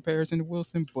Lawrence in comparison to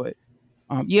Wilson. But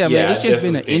yeah, man, Yeah, it's I just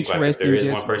been definitely an think if there interesting is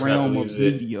one just person that realm believes of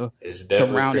it, media it's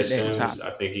definitely surrounding Chris that Sims. topic.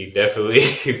 I think he definitely,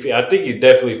 I think he's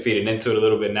definitely feeding into it a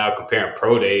little bit now, comparing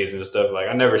pro days and stuff.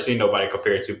 I never seen nobody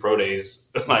compare two pro days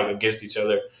against each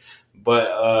other.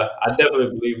 But I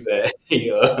definitely believe that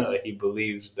he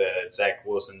believes that Zach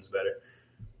Wilson's better.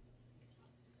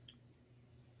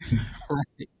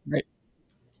 Right, right.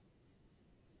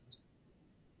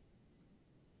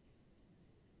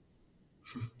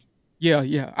 Yeah,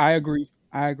 yeah, I agree.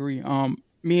 I agree.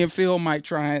 Me and Phil might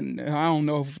try, and I don't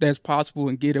know if that's possible,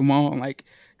 and get him on,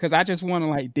 because I just want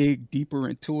to dig deeper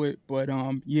into it. But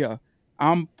yeah,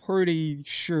 I'm pretty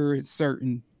sure it's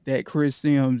certain that Chris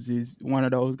Sims is one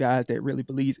of those guys that really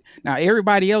believes. Now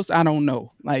everybody else, I don't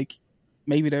know.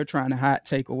 Maybe they're trying to hot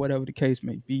take or whatever the case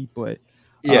may be, but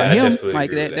Yeah, I him definitely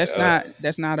like agree with that. that.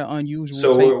 That's not an unusual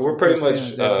So take we're from pretty Chris much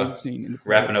Sims that we've seen in the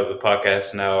wrapping past. up the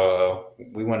podcast now.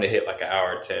 We want to hit an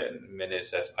hour, 10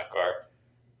 minutes. That's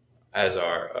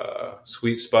our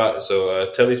sweet spot.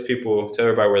 So tell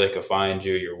everybody where they can find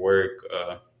you, your work,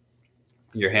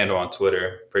 your handle on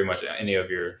Twitter, pretty much any of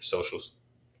your socials.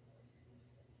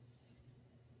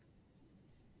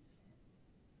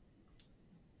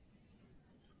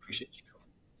 Appreciate you.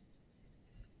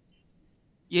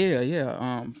 Yeah,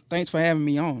 yeah. Thanks for having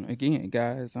me on again,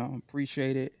 guys.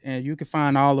 Appreciate it. And you can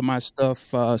find all of my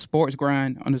stuff. Sports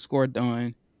grind underscore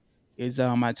done is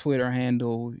my Twitter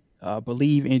handle.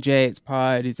 Believe in Jags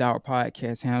Pod is our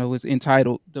podcast handle. It's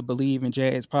entitled the Believe in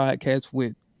Jags Podcast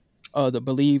with the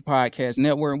Believe Podcast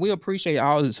Network. And we appreciate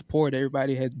all the support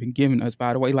everybody has been giving us.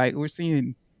 By the way, like we're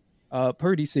seeing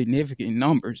pretty significant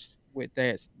numbers with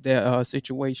that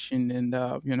situation, and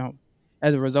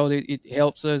as a result, it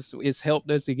helps us. It's helped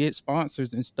us to get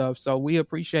sponsors and stuff. So we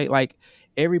appreciate like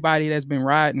everybody that's been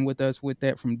riding with us with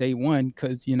that from day one,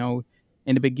 because in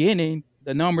the beginning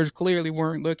the numbers clearly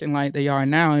weren't looking like they are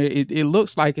now. It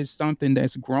looks like it's something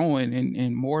that's growing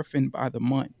and morphing by the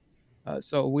month.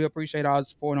 So we appreciate all the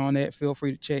support on that. Feel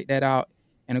free to check that out.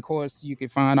 And of course, you can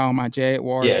find all my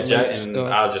Jaguars Yeah, related and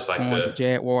stuff I'll just like on the to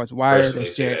Jaguars Wire. personally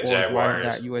That's say that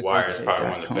Jaguars Wire is probably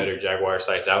one of the jaguars.usatoday.com. better Jaguar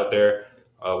sites out there.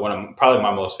 One of probably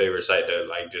my most favorite site to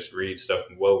like just read stuff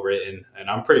well written, and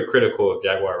I'm pretty critical of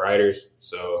Jaguar writers.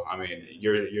 So I mean,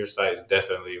 your site is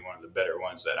definitely one of the better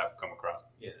ones that I've come across.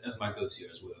 Yeah, that's my go-to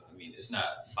as well. I mean, it's not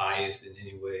biased in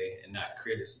any way, and not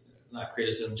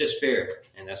criticism, just fair,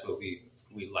 and that's what we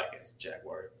like as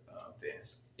Jaguar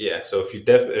fans. Yeah, so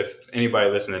if anybody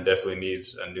listening definitely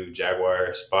needs a new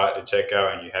Jaguar spot to check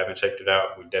out and you haven't checked it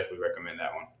out, we definitely recommend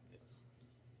that one.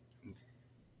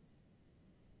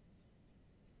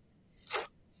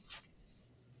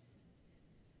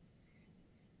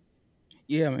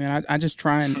 Yeah, man. I just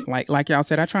try and like y'all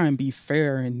said, I try and be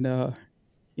fair and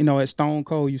as Stone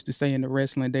Cold used to say in the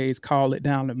wrestling days, call it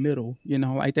down the middle.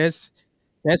 Like that's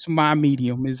my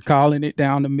medium is calling it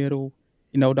down the middle.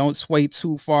 Don't sway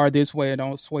too far this way or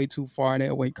don't sway too far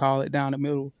that way. Call it down the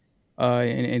middle.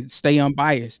 And stay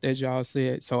unbiased, as y'all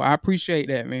said. So I appreciate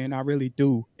that, man. I really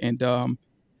do. And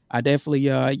I definitely,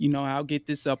 I'll get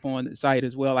this up on the site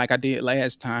as well, like I did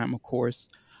last time, of course,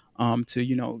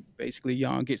 to, basically,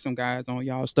 y'all get some guys on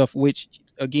y'all stuff, which,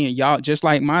 again, y'all, just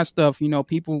like my stuff,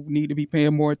 people need to be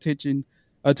paying more attention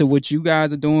to what you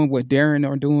guys are doing, what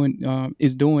Darren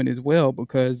is doing as well,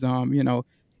 because,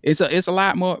 it's a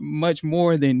lot much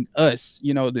more than us,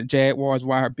 the Jaguars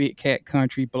Wire, Big Cat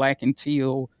Country, Black and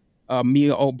Teal,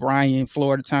 Mia O'Brien,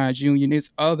 Florida Times Union.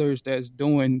 It's others that's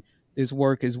doing this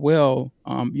work as well.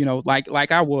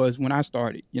 Like I was when I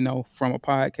started, from a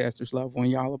podcaster's level, when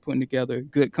y'all are putting together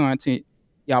good content,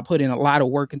 y'all put in a lot of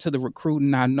work into the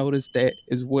recruiting. I noticed that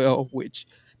as well, which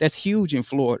that's huge in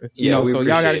Florida, Yeah, we so y'all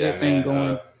got appreciate a good that, thing man.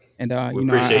 going. And We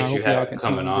I appreciate you hope y'all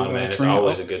coming continue on, to man. It's trend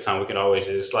always up. a good time. We can always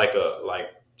it's like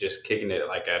just kicking it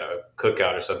like at a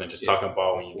cookout or something, just talking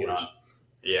ball when you get on.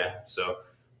 Yeah, so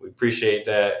we appreciate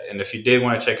that. And if you did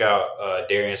want to check out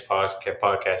Darian's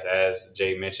podcast, as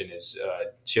Jay mentioned, is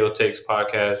Chill Takes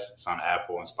Podcast. It's on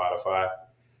Apple and Spotify.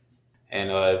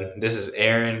 And this is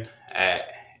Aaron at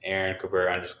Aaron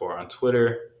Cabrera _ on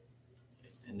Twitter.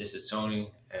 And this is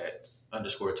Tony at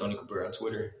 _ Tony Cabrera on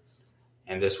Twitter.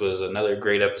 And this was another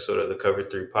great episode of the Cover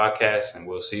 3 podcast. And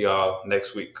we'll see y'all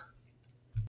next week.